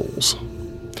destroy souls.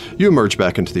 You emerge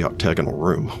back into the octagonal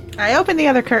room. I opened the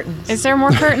other curtains. Is there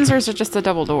more curtains, or is it just the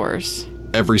double doors?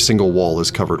 Every single wall is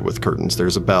covered with curtains.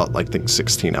 There's about,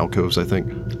 16 alcoves, I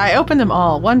think. I opened them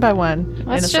all, one by one,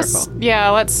 Let's in a just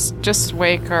circle. let's just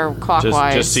wake her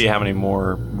clockwise. Just see how many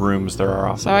more rooms there are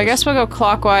off. So I guess we'll go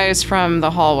clockwise from the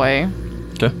hallway.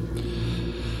 Okay.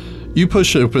 You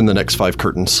push open the next 5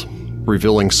 curtains,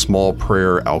 revealing small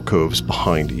prayer alcoves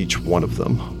behind each one of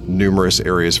them. Numerous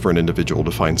areas for an individual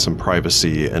to find some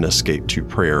privacy and escape to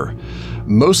prayer.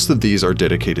 Most of these are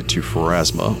dedicated to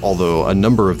Pharasma, although a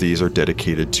number of these are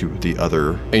dedicated to the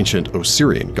other ancient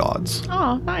Osirian gods.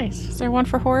 Oh, nice. Is there one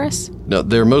for Horus? Now,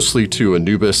 they're mostly to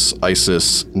Anubis,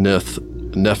 Isis, Nith,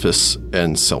 Nephis,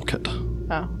 and Selkit.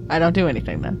 Oh, I don't do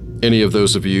anything then. Any of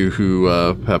those of you who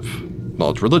have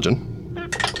knowledge religion.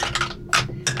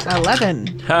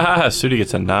 11. Haha, Sudi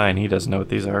gets a 9. He doesn't know what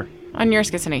these are. Yours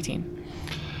gets an 18.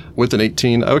 With an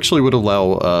 18, I actually would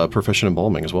allow Profession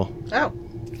Embalming as well. Oh.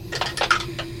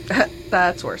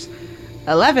 That's worse.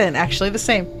 11, actually the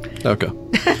same. Okay.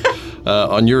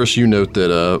 On Eurus, you note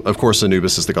that, of course,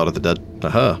 Anubis is the god of the dead.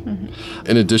 Aha. Mm-hmm.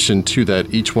 In addition to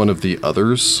that, each one of the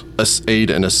others aid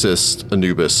and assist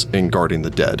Anubis in guarding the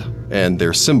dead, and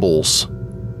their symbols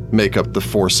make up the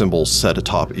 4 symbols set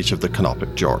atop each of the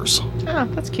canopic jars. Oh,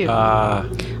 that's cute.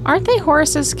 Aren't they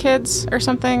Horus's kids or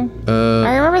something?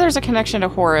 I remember there's a connection to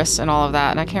Horus and all of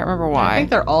that, and I can't remember why. I think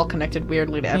they're all connected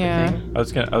weirdly to everything. I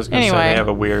was gonna say Anyway. they have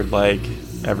a weird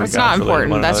every It's god's not related to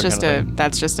important. one That's another just kind of thing.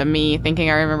 that's just a me thinking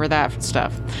I remember that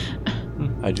stuff.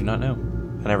 I do not know.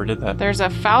 I never did that. There's a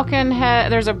falcon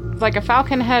head. There's a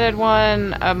falcon-headed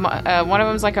one. One of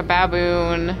them's like a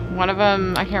baboon. One of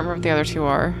them, I can't remember what the other 2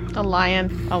 are. A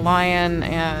lion. A lion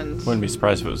and Wouldn't be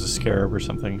surprised if it was a scarab or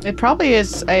something. It probably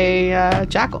is a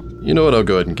jackal. You know what? I'll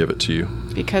go ahead and give it to you.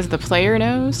 because the player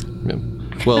knows. Yeah.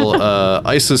 Well,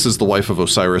 Isis is the wife of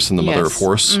Osiris and the mother of Yes.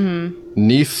 Horus. Mm-hmm.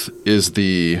 Neith is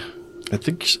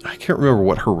I can't remember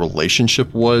what her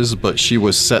relationship was, but she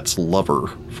was Set's lover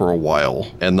for a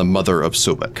while, and the mother of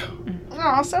Sobek.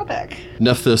 Oh, Sobek.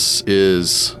 Nephthys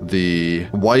is the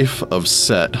wife of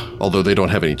Set, although they don't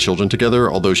have any children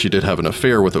together, although she did have an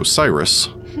affair with Osiris,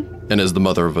 and is the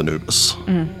mother of Anubis.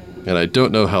 And I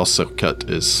don't know how Sekhet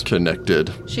is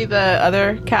connected. She the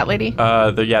other cat lady?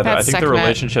 I That's think the Sekhmet.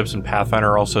 relationships in Pathfinder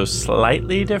are also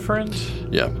slightly different.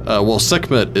 Yeah. Well,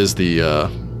 Sekhmet is the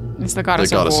It's the goddess,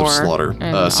 goddess of of war. slaughter.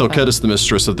 and all Selket that. is the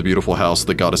mistress of the beautiful house,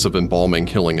 the goddess of embalming,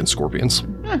 healing, and scorpions.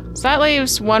 So that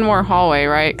leaves one more hallway,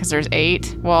 right? Because there's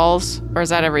 8 walls, or is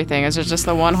that everything? Is it just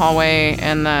the one hallway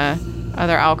and the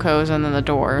other alcoves and then the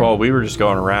door? Well, we were just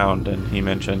going around, and he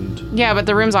mentioned. Yeah, but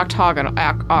the room's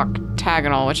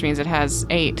octagonal, which means it has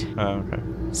 8. Oh, okay.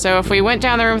 So if we went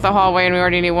down the room with the hallway and we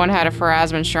already knew one had a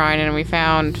Pharasman shrine and we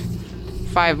found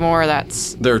 5 more,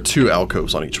 that's There are 2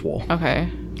 alcoves on each wall. okay.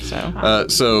 So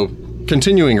So,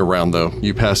 continuing around though,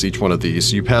 you pass each one of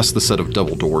these. You pass the set of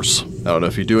double doors. I don't know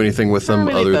if you do anything with them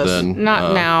we leave other those. than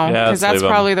not now, yeah, because let's that's leave 'em.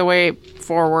 probably the way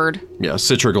forward. Yeah,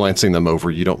 Citra glancing them over,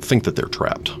 you don't think that they're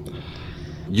trapped.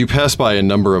 You pass by a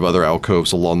number of other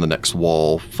alcoves along the next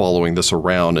wall, following this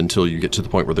around until you get to the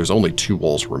point where there's only 2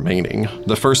 walls remaining.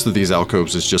 The first of these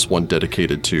alcoves is just one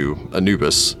dedicated to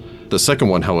Anubis. The second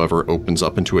one, however, opens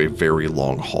up into a very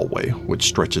long hallway, which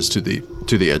stretches to the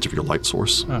edge of your light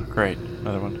source. Oh, great.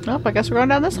 Another one. Nope, I guess we're going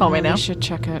down this hallway now. We should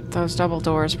check it. Those double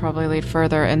doors probably lead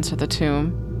further into the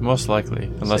tomb. Most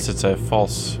likely. Unless it's a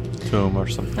false tomb or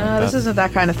something like This that. isn't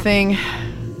that kind of thing.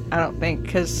 I don't think,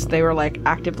 because they were like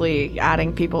actively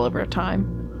adding people over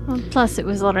time. Well, plus, it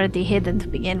was already hidden to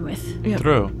begin with.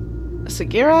 True.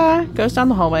 Sagira goes down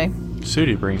the hallway.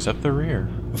 Sudi brings up the rear.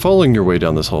 Following your way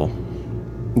down this hall,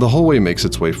 the hallway makes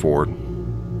its way forward.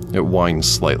 It winds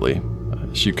slightly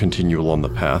as you continue along the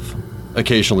path,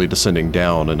 occasionally descending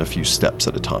down in a few steps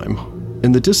at a time.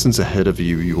 In the distance ahead of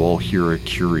you, you all hear a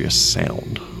curious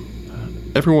sound.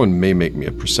 Everyone may make me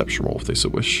a perception roll if they so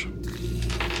wish.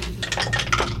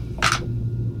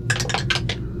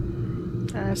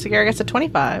 Sagira gets a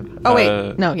 25. Oh,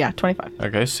 wait. No, yeah, 25.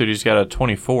 Okay, Sudi's got a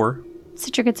 24.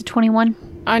 Citra gets a 21.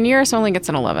 Onuris only gets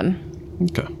an 11.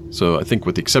 Okay, so I think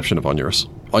with the exception of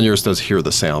Onuris does hear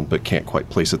the sound but can't quite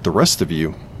place it. The rest of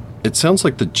you, it sounds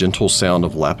like the gentle sound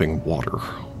of lapping water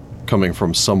coming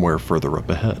from somewhere further up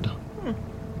ahead.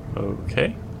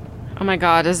 Okay. Oh my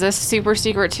god, does this super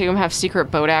secret tomb have secret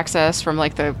boat access from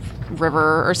like the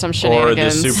river or some Or the,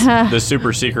 shenanigans? the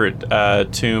super secret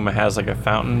tomb has like a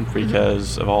fountain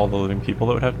because of all the living people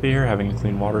that would have to be here. Having a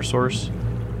clean water source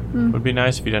would be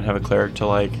nice if you didn't have a cleric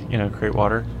to create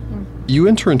water. You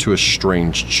enter into a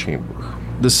strange chamber.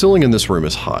 The ceiling in this room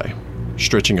is high,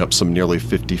 stretching up some nearly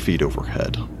 50 feet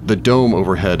overhead. The dome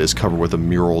overhead is covered with a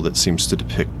mural that seems to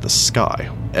depict the sky,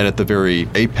 and at the very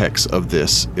apex of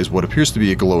this is what appears to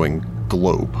be a glowing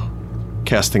globe,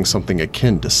 casting something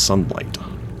akin to sunlight.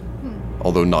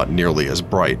 Although not nearly as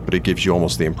bright, but it gives you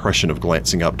almost the impression of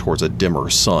glancing up towards a dimmer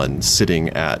sun sitting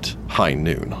at high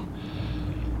noon.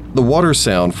 The water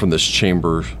sound from this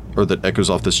chamber, or that echoes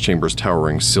off this chamber's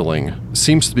towering ceiling,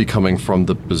 seems to be coming from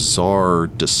the bizarre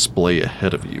display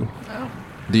ahead of you.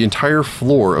 The entire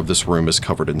floor of this room is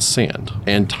covered in sand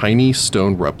and tiny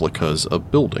stone replicas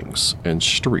of buildings and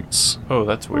streets, Oh,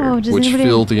 that's weird. Oh, does which anybody,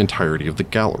 fill the entirety of the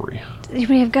gallery. does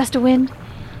anybody have gust of wind?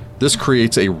 This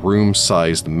creates a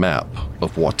room-sized map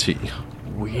of Wati.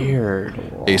 Weird.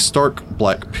 A stark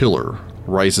black pillar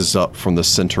rises up from the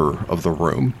center of the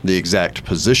room, the exact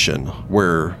position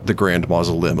where the Grand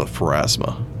Mausoleum of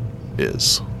Pharasma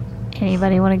is.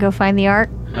 Anybody want to go find the art?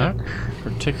 Not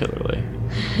particularly.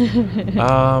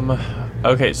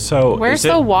 Okay, so Where's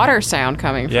is the it, water sound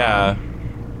coming from? Yeah.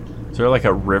 Is there like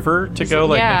a river to go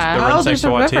like Yeah. that runs Oh, next to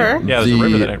there's Wati? a river. Yeah, there's a The-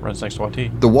 river that runs next to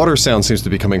Wati. The water sound seems to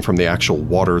be coming from the actual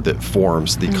water that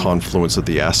forms the confluence of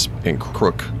the Asp and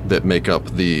Crook that make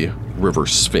up the River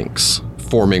Sphinx,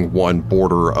 forming one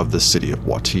border of the city of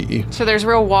Wati. So there's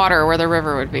real water where the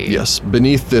river would be. Yes,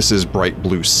 beneath this is bright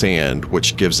blue sand,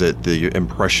 which gives it the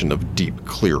impression of deep,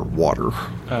 clear water.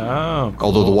 Oh, cool.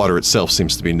 Although the water itself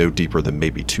seems to be no deeper than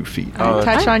maybe 2 feet. I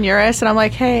touch on Eurus and I'm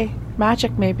like, hey,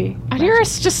 magic maybe.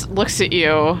 Onuris just looks at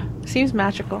you Seems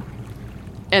magical.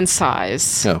 and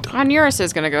sighs. Oh. Onuris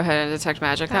is going to go ahead and detect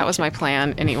magic. That was my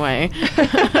plan anyway.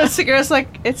 Sagira's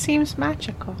like, it seems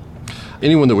magical.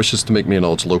 Anyone that wishes to make me a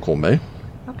knowledge local may.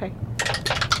 Okay.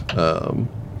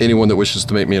 Anyone that wishes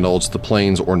to make me a knowledge the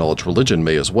planes or knowledge religion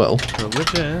may as well.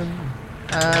 Religion.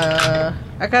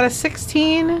 I got a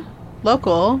 16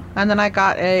 local, and then I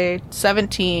got a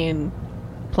 17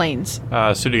 planes.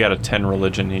 Sudi got a 10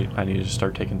 religion. I need to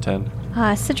start taking 10.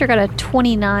 Citra got a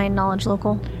 29 knowledge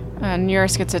local.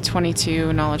 Onuris gets a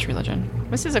 22 knowledge religion.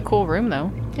 This is a cool room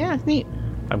though. Yeah, it's neat.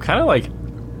 I'm kind of like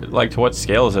to what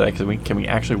scale is it at? Can we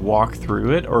actually walk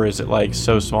through it, or is it like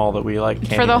so small that we like can't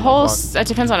For the even, whole, walk? it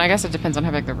depends on. I guess it depends on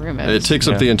how big the room It is. takes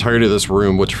up Yeah. the entirety of this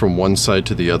room, which from one side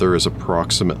to the other is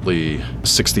approximately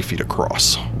 60 feet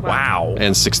across Wow.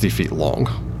 and 60 feet long.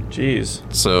 Jeez.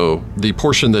 So the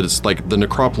portion that is like the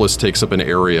necropolis takes up an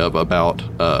area of about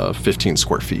 15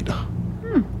 square feet.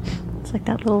 It's like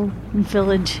that little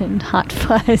village in Hot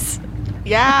Fuzz.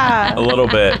 Yeah, A little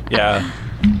bit, yeah.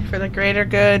 for the greater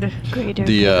good. Greater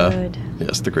The good.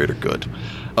 yes, the greater good.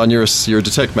 On your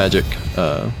detect magic,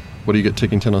 what do you get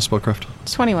taking 10 on spellcraft?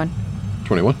 It's 21.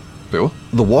 21. Very well.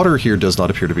 The water here does not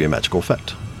appear to be a magical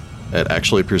effect. It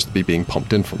actually appears to be being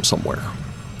pumped in from somewhere.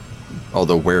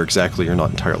 Although where exactly you're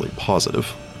not entirely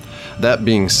positive. That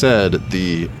being said,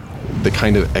 the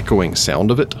kind of echoing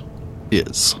sound of it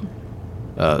is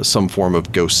some form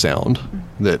of ghost sound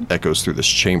that echoes through this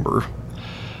chamber.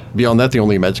 Beyond that, the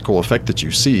only magical effect that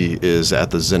you see is at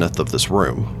the zenith of this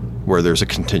room, where there's a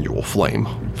continual flame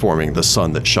forming the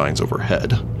sun that shines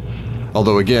overhead.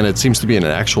 Although again, it seems to be in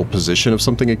an actual position of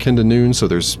something akin to noon, so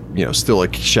there's, still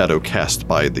a shadow cast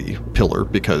by the pillar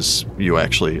because you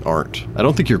actually aren't. I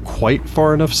don't think you're quite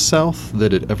far enough south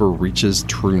that it ever reaches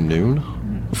true noon.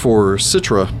 For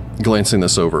Citra, glancing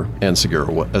this over, and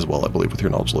Sagira as well, I believe, with your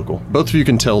knowledge local, both of you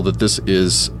can tell that this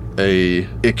is a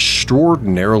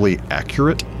extraordinarily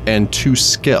accurate and to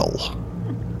scale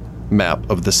map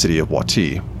of the city of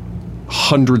Wati,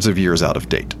 hundreds of years out of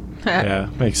date. Yeah,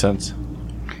 makes sense.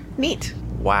 Neat.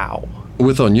 Wow.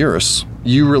 With Onuris,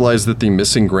 you realize that the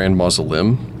missing Grand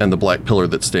Mausoleum and the black pillar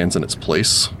that stands in its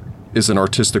place is an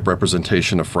artistic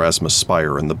representation of Phrasma's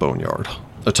spire in the Boneyard,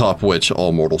 atop which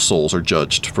all mortal souls are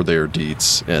judged for their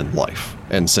deeds in life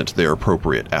and sent to their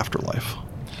appropriate afterlife.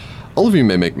 All of you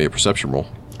may make me a perception roll.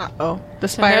 Uh-oh. The To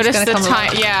spire's notice gonna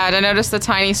come to notice the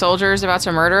tiny soldiers about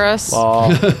to murder us.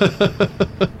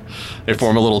 They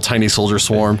form a little tiny soldier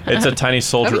swarm. It's a tiny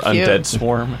soldier That'd be cute. undead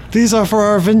swarm. These are for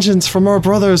our vengeance from our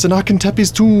brothers in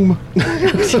Akentepe's tomb.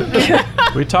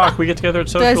 We talk. We get together at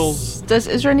socials. Does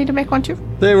Isra need to make one too?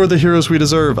 They were the heroes we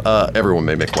deserve. Everyone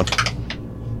may make one.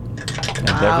 And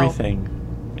Wow. everything.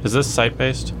 Is this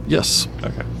site-based? Yes.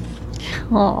 Okay.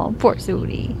 Oh, poor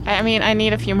Sudi. I mean, I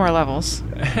need a few more levels.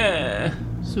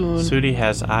 Soon. Sudi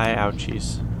has eye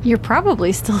ouchies. You're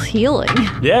probably still healing.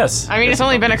 Yes. I mean, it's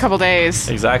only been a couple days.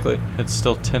 Exactly. It's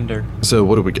still tender. So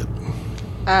what do we get?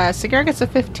 Sigar gets a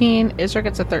 15, Isra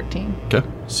gets a 13. Okay.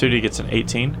 Sudi gets an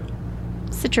 18.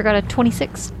 Citra got a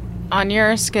 26.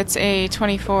 Onuris gets a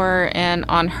 24, and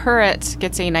on Hurrit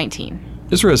gets a 19.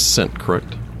 Isra is sent,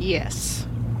 correct? Yes.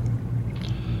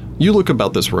 You look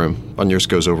about this room. Onuris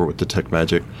goes over with Detect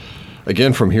Magic.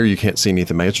 Again, from here you can't see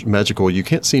anything magical. You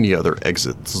can't see any other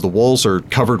exits. The walls are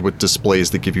covered with displays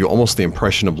that give you almost the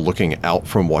impression of looking out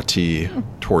from Wati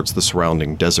towards the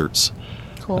surrounding deserts.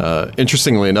 Cool.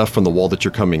 Interestingly enough, from the wall that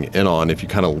you're coming in on, if you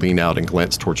kind of lean out and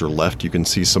glance towards your left, you can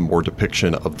see some more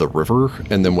depiction of the river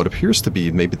and then what appears to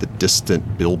be maybe the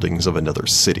distant buildings of another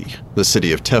city. The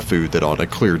city of Tefu that on a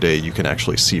clear day you can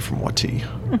actually see from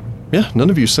Wati. Yeah, none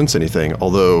of you sense anything,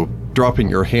 although dropping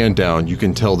your hand down, you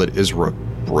can tell that Isra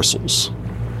bristles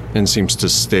and seems to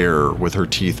stare with her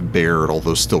teeth bared,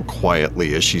 although still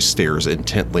quietly, as she stares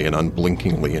intently and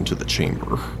unblinkingly into the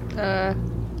chamber.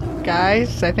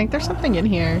 Guys, I think there's something in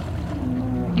here.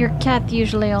 Your cat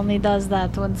usually only does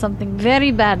that when something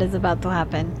very bad is about to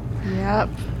happen. Yep.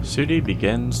 Sudi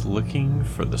begins looking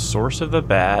for the source of the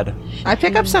bad. I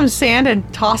pick up some sand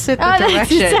and toss it the Oh, that's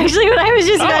direction. actually what I was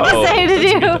just about to say to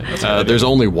that's do. good. That's good. There's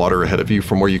only water ahead of you.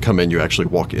 From where you come in, you actually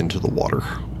walk into the water.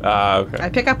 Okay. I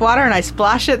pick up water and I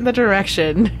splash it in the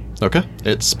direction. Okay.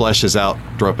 It splashes out,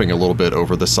 dropping a little bit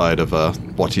over the side of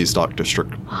Wati's Dock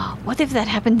District. What if that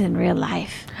happened in real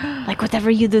life? Like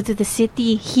whatever you do to the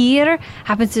city here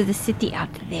happens to the city out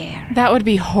there. That would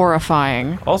be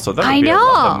horrifying. Also, that would I be a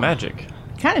lot know. of magic.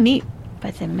 Kind of neat.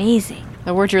 But amazing.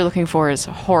 The word you're looking for is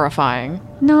horrifying.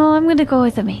 No, I'm gonna go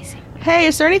with amazing. Hey,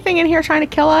 is there anything in here trying to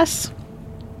kill us?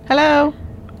 Hello?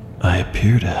 I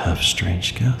appear to have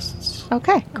strange guests.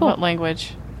 Okay, cool. What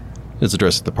language? It's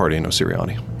addressed at the party in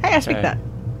Osiriani. Hey, I speak Okay. that.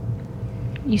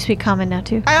 You speak common now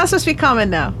too. I also speak common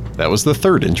now. That was the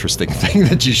third interesting thing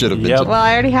that you should have mentioned. Well,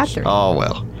 I already had 3. Oh,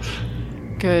 well.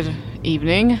 Good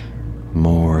evening.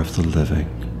 More of the living.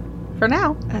 For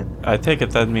now. I take it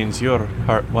that means you're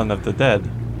one of the dead.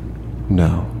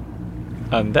 No.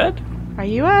 Undead? Are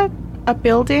you a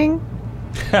building?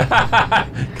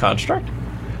 Construct?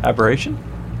 Aberration?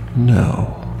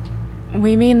 No.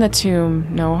 We mean the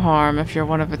tomb, no harm if you're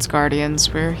one of its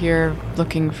guardians. We're here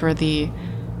looking for the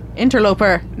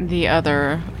Interloper.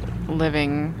 other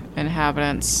living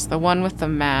inhabitants. The one with the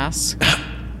mask.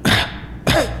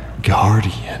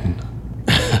 Guardian.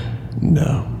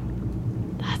 No.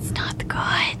 That's not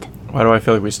good. Why do I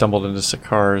feel like we stumbled into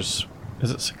Sikar's...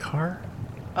 Is it Sikar?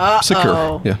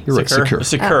 Secure. Yeah, you're right. Secure.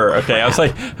 Sikar. Okay, I was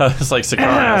like Sikar.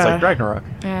 I was like Ragnarok.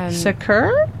 And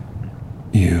Secure?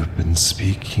 You've been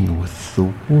speaking with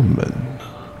the woman.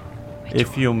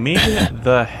 If you mean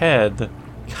the head,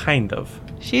 kind of.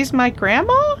 She's my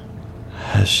grandma?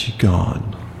 Has she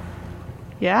gone?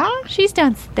 Yeah? She's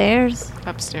downstairs.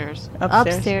 upstairs.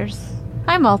 Upstairs.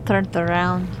 I'm all turned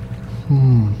around.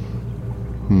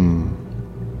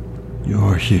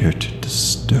 You're here to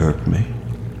disturb me.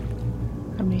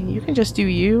 I mean, you can just do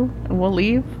you and we'll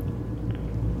leave.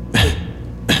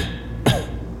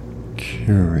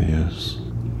 Curious.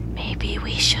 Maybe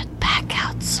we should back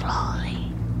out slowly.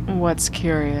 What's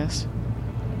curious?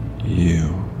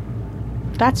 You.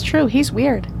 That's true. He's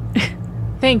weird.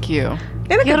 Thank you.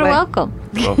 In a good You're way. welcome.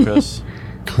 Focus.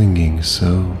 Clinging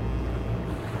so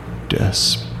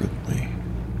desperately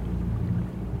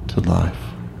to life.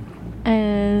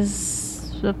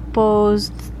 As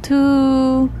opposed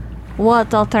to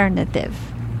what alternative?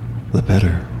 The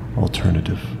better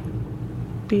alternative.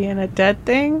 Being a dead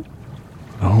thing?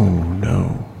 Oh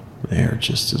no. They are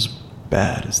just as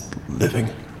bad as the living.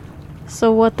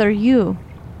 So what are you?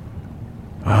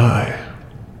 I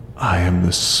am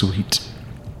the sweet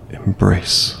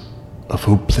embrace of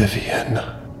oblivion.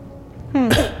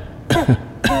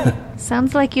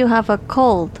 Sounds like you have a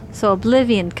cold, so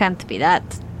oblivion can't be that.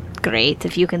 not great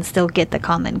if you can still get the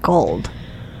common cold.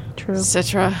 True.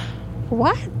 Citra,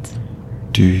 What?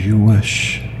 Do you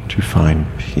wish to find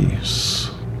peace?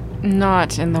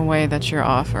 not in the way that you're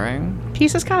offering.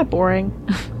 Peace is kind of boring.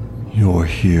 You're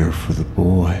here for the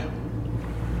boy.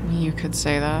 You could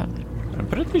say that. I'm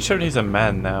pretty sure he's a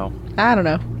man now. I don't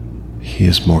know. He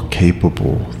is more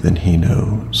capable than he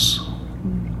knows.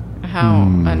 How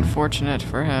unfortunate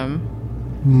for him.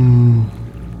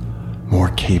 More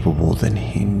capable than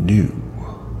he knew.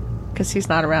 Because he's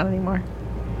not around anymore.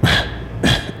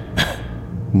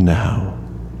 Now,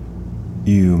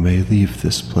 you may leave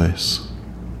this place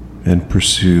and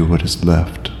pursue what is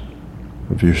left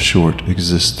of your short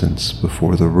existence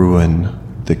before the ruin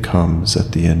that comes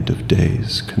at the end of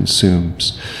days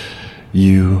consumes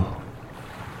you,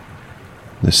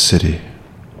 the city,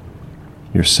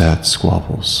 your sad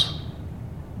squabbles,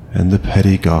 and the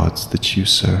petty gods that you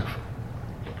serve.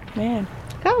 Man,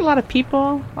 got a lot of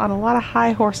people on a lot of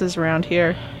high horses around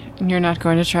here. You're not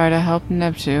going to try to help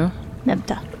Nebtu?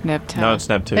 Nebta. Nebta. No, it's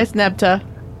Nebtu. It's Nebta.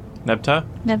 Nebta?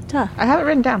 Nebta. I have it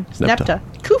written down. It's Nebta.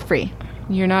 Nebta. Kufri.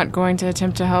 You're not going to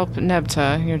attempt to help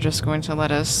Nebta. You're just going to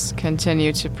let us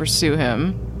continue to pursue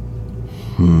him.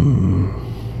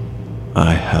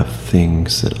 I have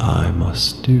things that I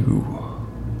must do.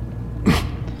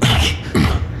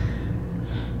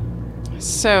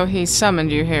 So he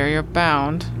summoned you here. You're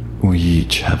bound. We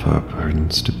each have our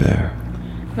burdens to bear.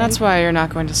 That's why you're not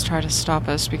going to try to stop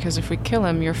us, because if we kill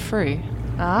him, you're free.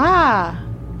 Ah.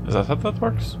 Is that how that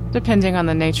works? Depending on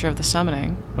the nature of the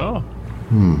summoning. Oh.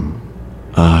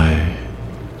 I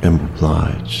am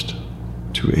obliged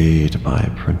to aid my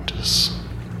apprentice.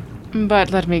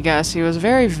 But let me guess, he was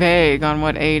very vague on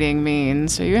what aiding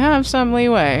means, so you have some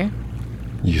leeway.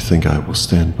 You think I will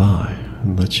stand by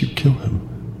and let you kill him?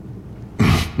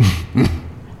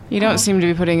 You don't seem to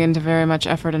be putting into very much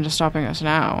effort into stopping us I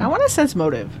now. want to sense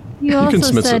motive. You can also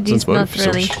sense said he's not motive,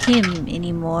 really so- him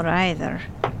anymore either.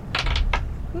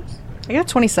 I got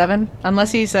 27.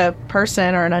 Unless he's a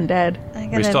person or an undead. I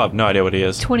We got still a have no idea what he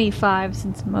is. 25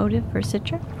 since motive for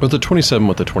Citra. With the 27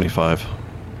 with the 25,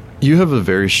 you have a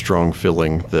very strong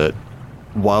feeling that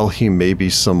while he may be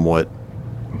somewhat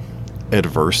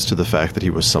adverse to the fact that he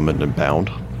was summoned and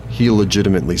bound, he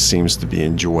legitimately seems to be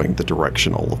enjoying the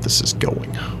direction all of this is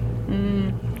going.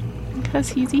 Because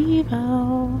he's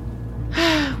evil.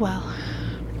 Well,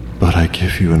 But I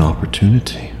give you an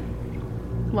opportunity.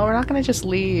 we're not going to just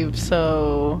leave,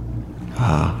 so...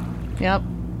 Yep.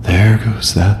 There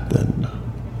goes that then.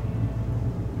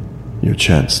 Your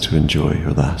chance to enjoy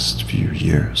your last few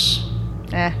years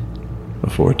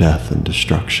before death and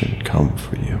destruction come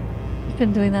for you. You've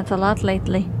been doing that a lot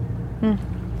lately.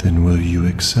 Then will you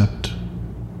accept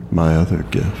my other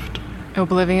gift?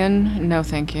 Oblivion? No,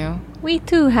 thank you. We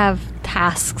too have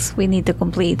tasks we need to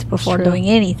complete before True. doing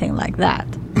anything like that.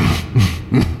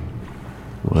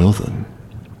 Well then.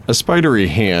 A spidery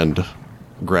hand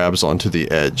grabs onto the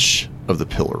edge of the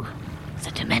pillar. It's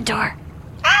a Dementor.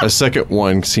 A second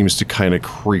one seems to kind of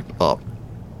creep up.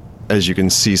 As you can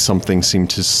see, something seem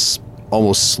to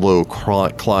almost slow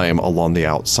climb along the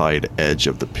outside edge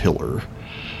of the pillar.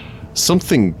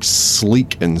 Something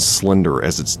sleek and slender,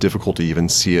 as it's difficult to even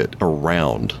see it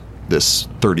around this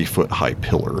 30-foot high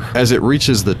pillar. As it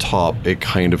reaches the top, it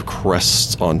kind of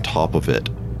crests on top of it.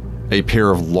 A pair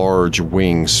of large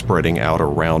wings spreading out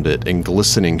around it and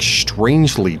glistening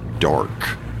strangely dark,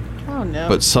 Oh, no.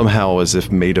 but somehow as if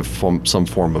made of some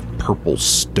form of purple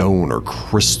stone or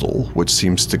crystal, which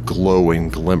seems to glow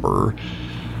and glimmer.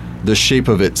 The shape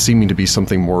of it seeming to be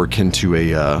something more akin to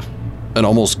an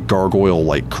almost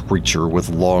gargoyle-like creature with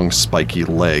long spiky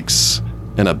legs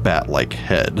and a bat-like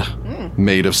head,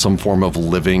 made of some form of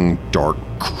living dark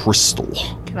crystal.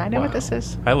 Can I know what this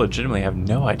is? I legitimately have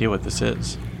no idea what this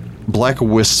is. Black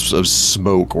wisps of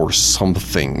smoke or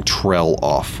something trail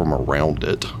off from around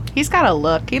it. He's got a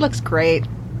look. He looks great.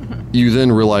 You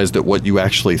then realize that what you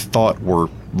actually thought were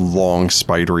long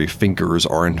spidery fingers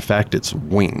are in fact its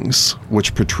wings,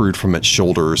 which protrude from its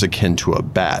shoulders akin to a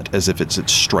bat, as if it's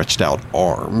its stretched out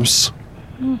arms.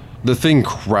 The thing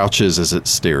crouches as it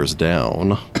stares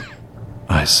down.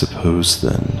 I suppose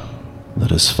then,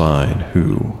 let us find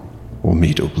who will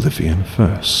meet Oblivion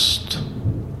first.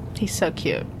 He's so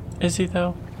cute. Is he,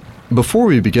 though? Before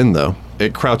we begin, though,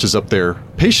 it crouches up there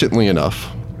patiently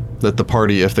enough that the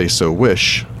party, if they so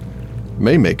wish,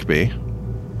 may make me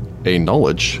a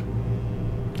knowledge.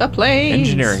 The planes.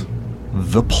 Engineering.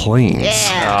 The planes.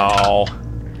 Oh.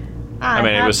 I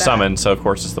mean, it have was that. summoned, so of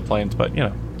course it's the planes, but, you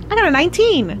know. I got a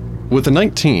 19. With a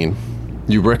 19,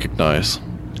 you recognize.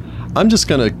 I'm just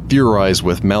gonna theorize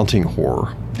with mounting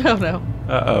horror. Oh, no.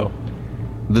 Uh-oh.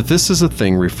 that this is a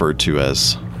thing referred to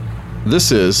as...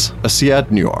 This is a Siad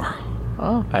Nuar.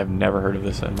 Oh, I've never heard of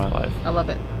this in my life. I love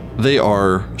it. They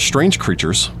are strange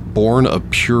creatures born of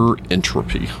pure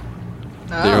entropy.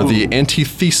 They are the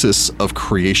antithesis of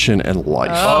creation and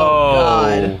life. Oh,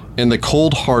 God. In the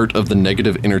cold heart of the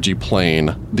negative energy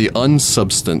plane, the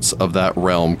unsubstance of that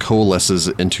realm coalesces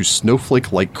into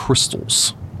snowflake-like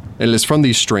crystals. And it is from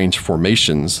these strange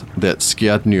formations that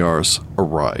Skiadnuars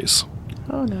arise,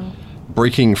 Oh, no.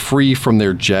 breaking free from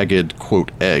their jagged,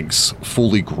 quote, eggs,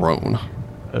 fully grown.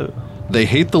 They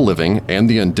hate the living and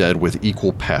the undead with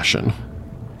equal passion,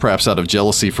 perhaps out of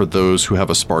jealousy for those who have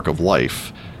a spark of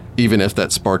life, even if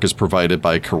that spark is provided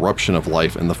by corruption of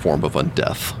life in the form of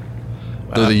undeath.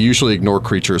 Though they usually ignore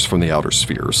creatures from the outer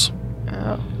spheres.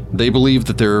 They believe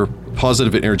that their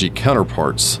positive energy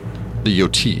counterparts, the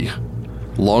Yoti,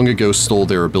 long ago stole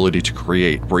their ability to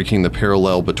create, breaking the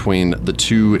parallel between the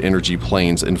two energy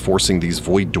planes and forcing these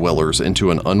void dwellers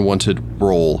into an unwanted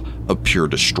role of pure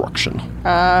destruction.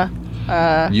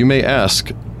 You may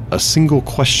ask a single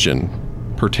question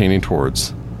pertaining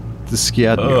towards the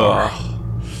Skiadnuar.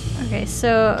 Okay,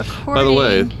 so according... By the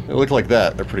way, they look like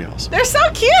that. They're pretty awesome. They're so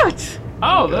cute.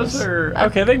 Oh, those are...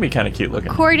 Okay, they can be kind of cute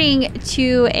looking. According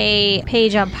to a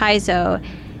page on Paizo,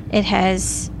 it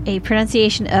has a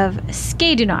pronunciation of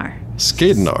Skadunar.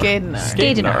 Skadenar.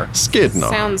 Skadenar. Skidnar.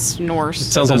 Sounds Norse.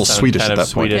 Sounds almost Swedish kind at of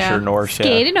that point. Swedish Yeah. or Norse, yeah.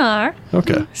 Skadunar.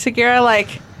 Okay. Sagira,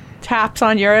 like, taps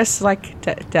on Eurus, like,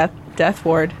 death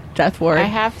ward. Death ward. I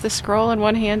have the scroll in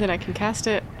one hand and I can cast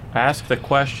it. Ask the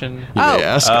question. You may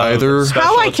ask either. special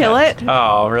How I kill attack. it?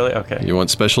 Oh, really? Okay. You want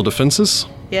special defenses?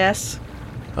 Yes.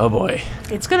 Oh, boy.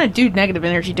 It's gonna do negative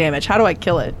energy damage. How do I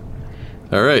kill it?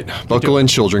 All right. Buckle in,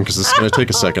 children, because this is going to take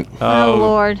a second. Oh,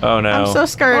 Lord. Oh, no. I'm so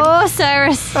scared. Oh,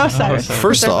 Cyrus. Oh, Cyrus.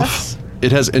 First off,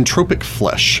 it has entropic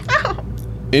flesh.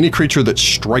 Any creature that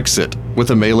strikes it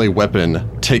with a melee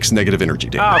weapon takes negative energy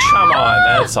Oh, damage. come on.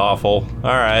 That's awful.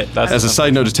 All right. That's As a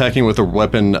side note, attacking with a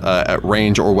weapon at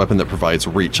range or a weapon that provides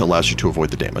reach allows you to avoid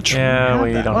the damage. Yeah,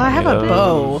 we don't Well, I have need a those.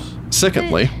 bow.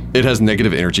 Secondly, it has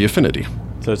negative energy affinity.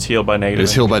 So it's healed by It negative.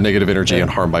 is healed by negative energy and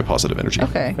harmed by positive energy.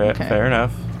 Okay. Fair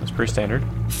enough. That's pretty standard.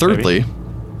 Thirdly,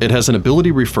 it has an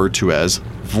ability referred to as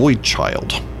Void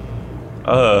Child.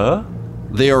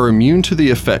 They are immune to the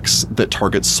effects that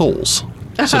target souls,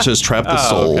 such as Trap the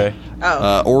Soul, okay.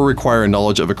 or require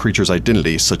knowledge of a creature's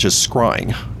identity, such as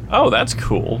Scrying. Oh, that's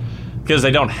cool. Because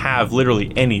they don't have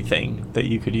literally anything that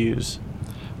you could use.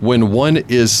 When one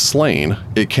is slain,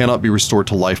 it cannot be restored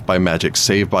to life by magic,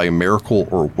 save by a miracle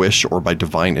or wish or by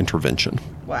divine intervention.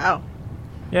 Wow.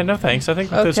 Yeah, no thanks. I think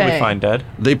this will be Okay. fine, Dead.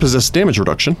 They possess damage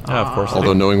reduction, Oh, of course.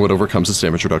 although knowing what overcomes its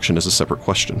damage reduction is a separate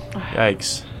question.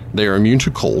 Yikes. They are immune to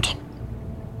cold.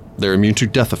 They're immune to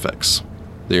death effects.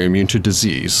 They are immune to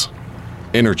disease,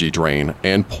 energy drain,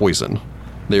 and poison.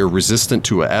 They are resistant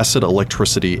to acid,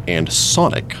 electricity, and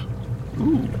sonic,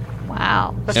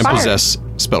 Wow. But and fire. possess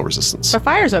spell resistance. But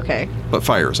fire's okay. But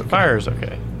fire is okay. Fire's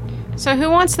okay. So who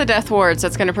wants the death wards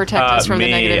that's going to protect us from me,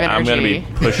 the negative energy?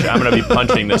 I'm gonna be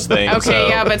punching this thing. Okay, so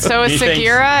yeah, but so is he thinks-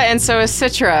 Sagira and so is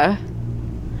Citra.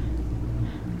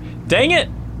 Dang it!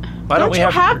 Why don't Don't we you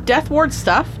have? have death ward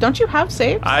stuff? Don't you have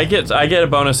saves? I get a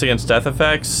bonus against death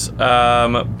effects,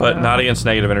 but not against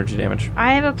negative energy damage.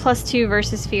 I have a +2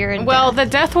 versus fear and Well, death. the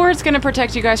death ward's going to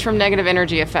protect you guys from negative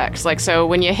energy effects. Like, so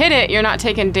when you hit it, you're not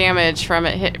taking damage from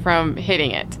from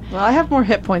hitting it. Well, I have more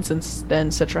hit points than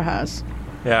Citra has.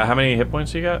 Yeah, how many hit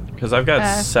points do you got? Because I've got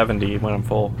 70 when I'm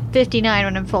full. 59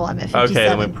 when I'm full. I'm at 57. Okay,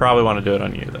 then we probably want to do it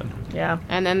on you then. Yeah.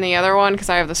 And then the other one, because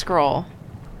I have the scroll.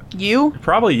 You?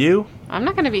 Probably you I'm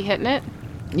not going to be hitting it.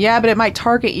 Yeah, but it might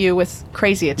target you with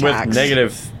crazy attacks. with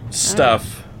negative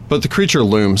stuff. But the creature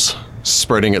looms,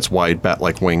 spreading its wide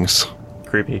bat-like wings,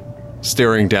 Creepy.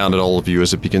 staring down at all of you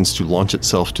as it begins to launch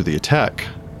itself to the attack.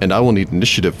 And I will need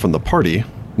initiative from the party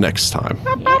next time.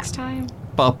 Next time.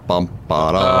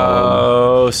 Ba-bum-ba-dum.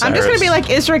 Oh, I'm just gonna Cyrus. be like,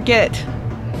 Isra, get.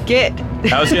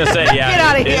 I was gonna say, yeah. Get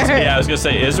outta here. Yeah, I was gonna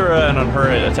say, Isra and on her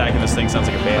attacking this thing sounds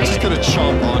like a I'm band. just gonna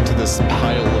chomp onto this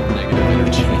pile of negative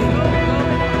energy.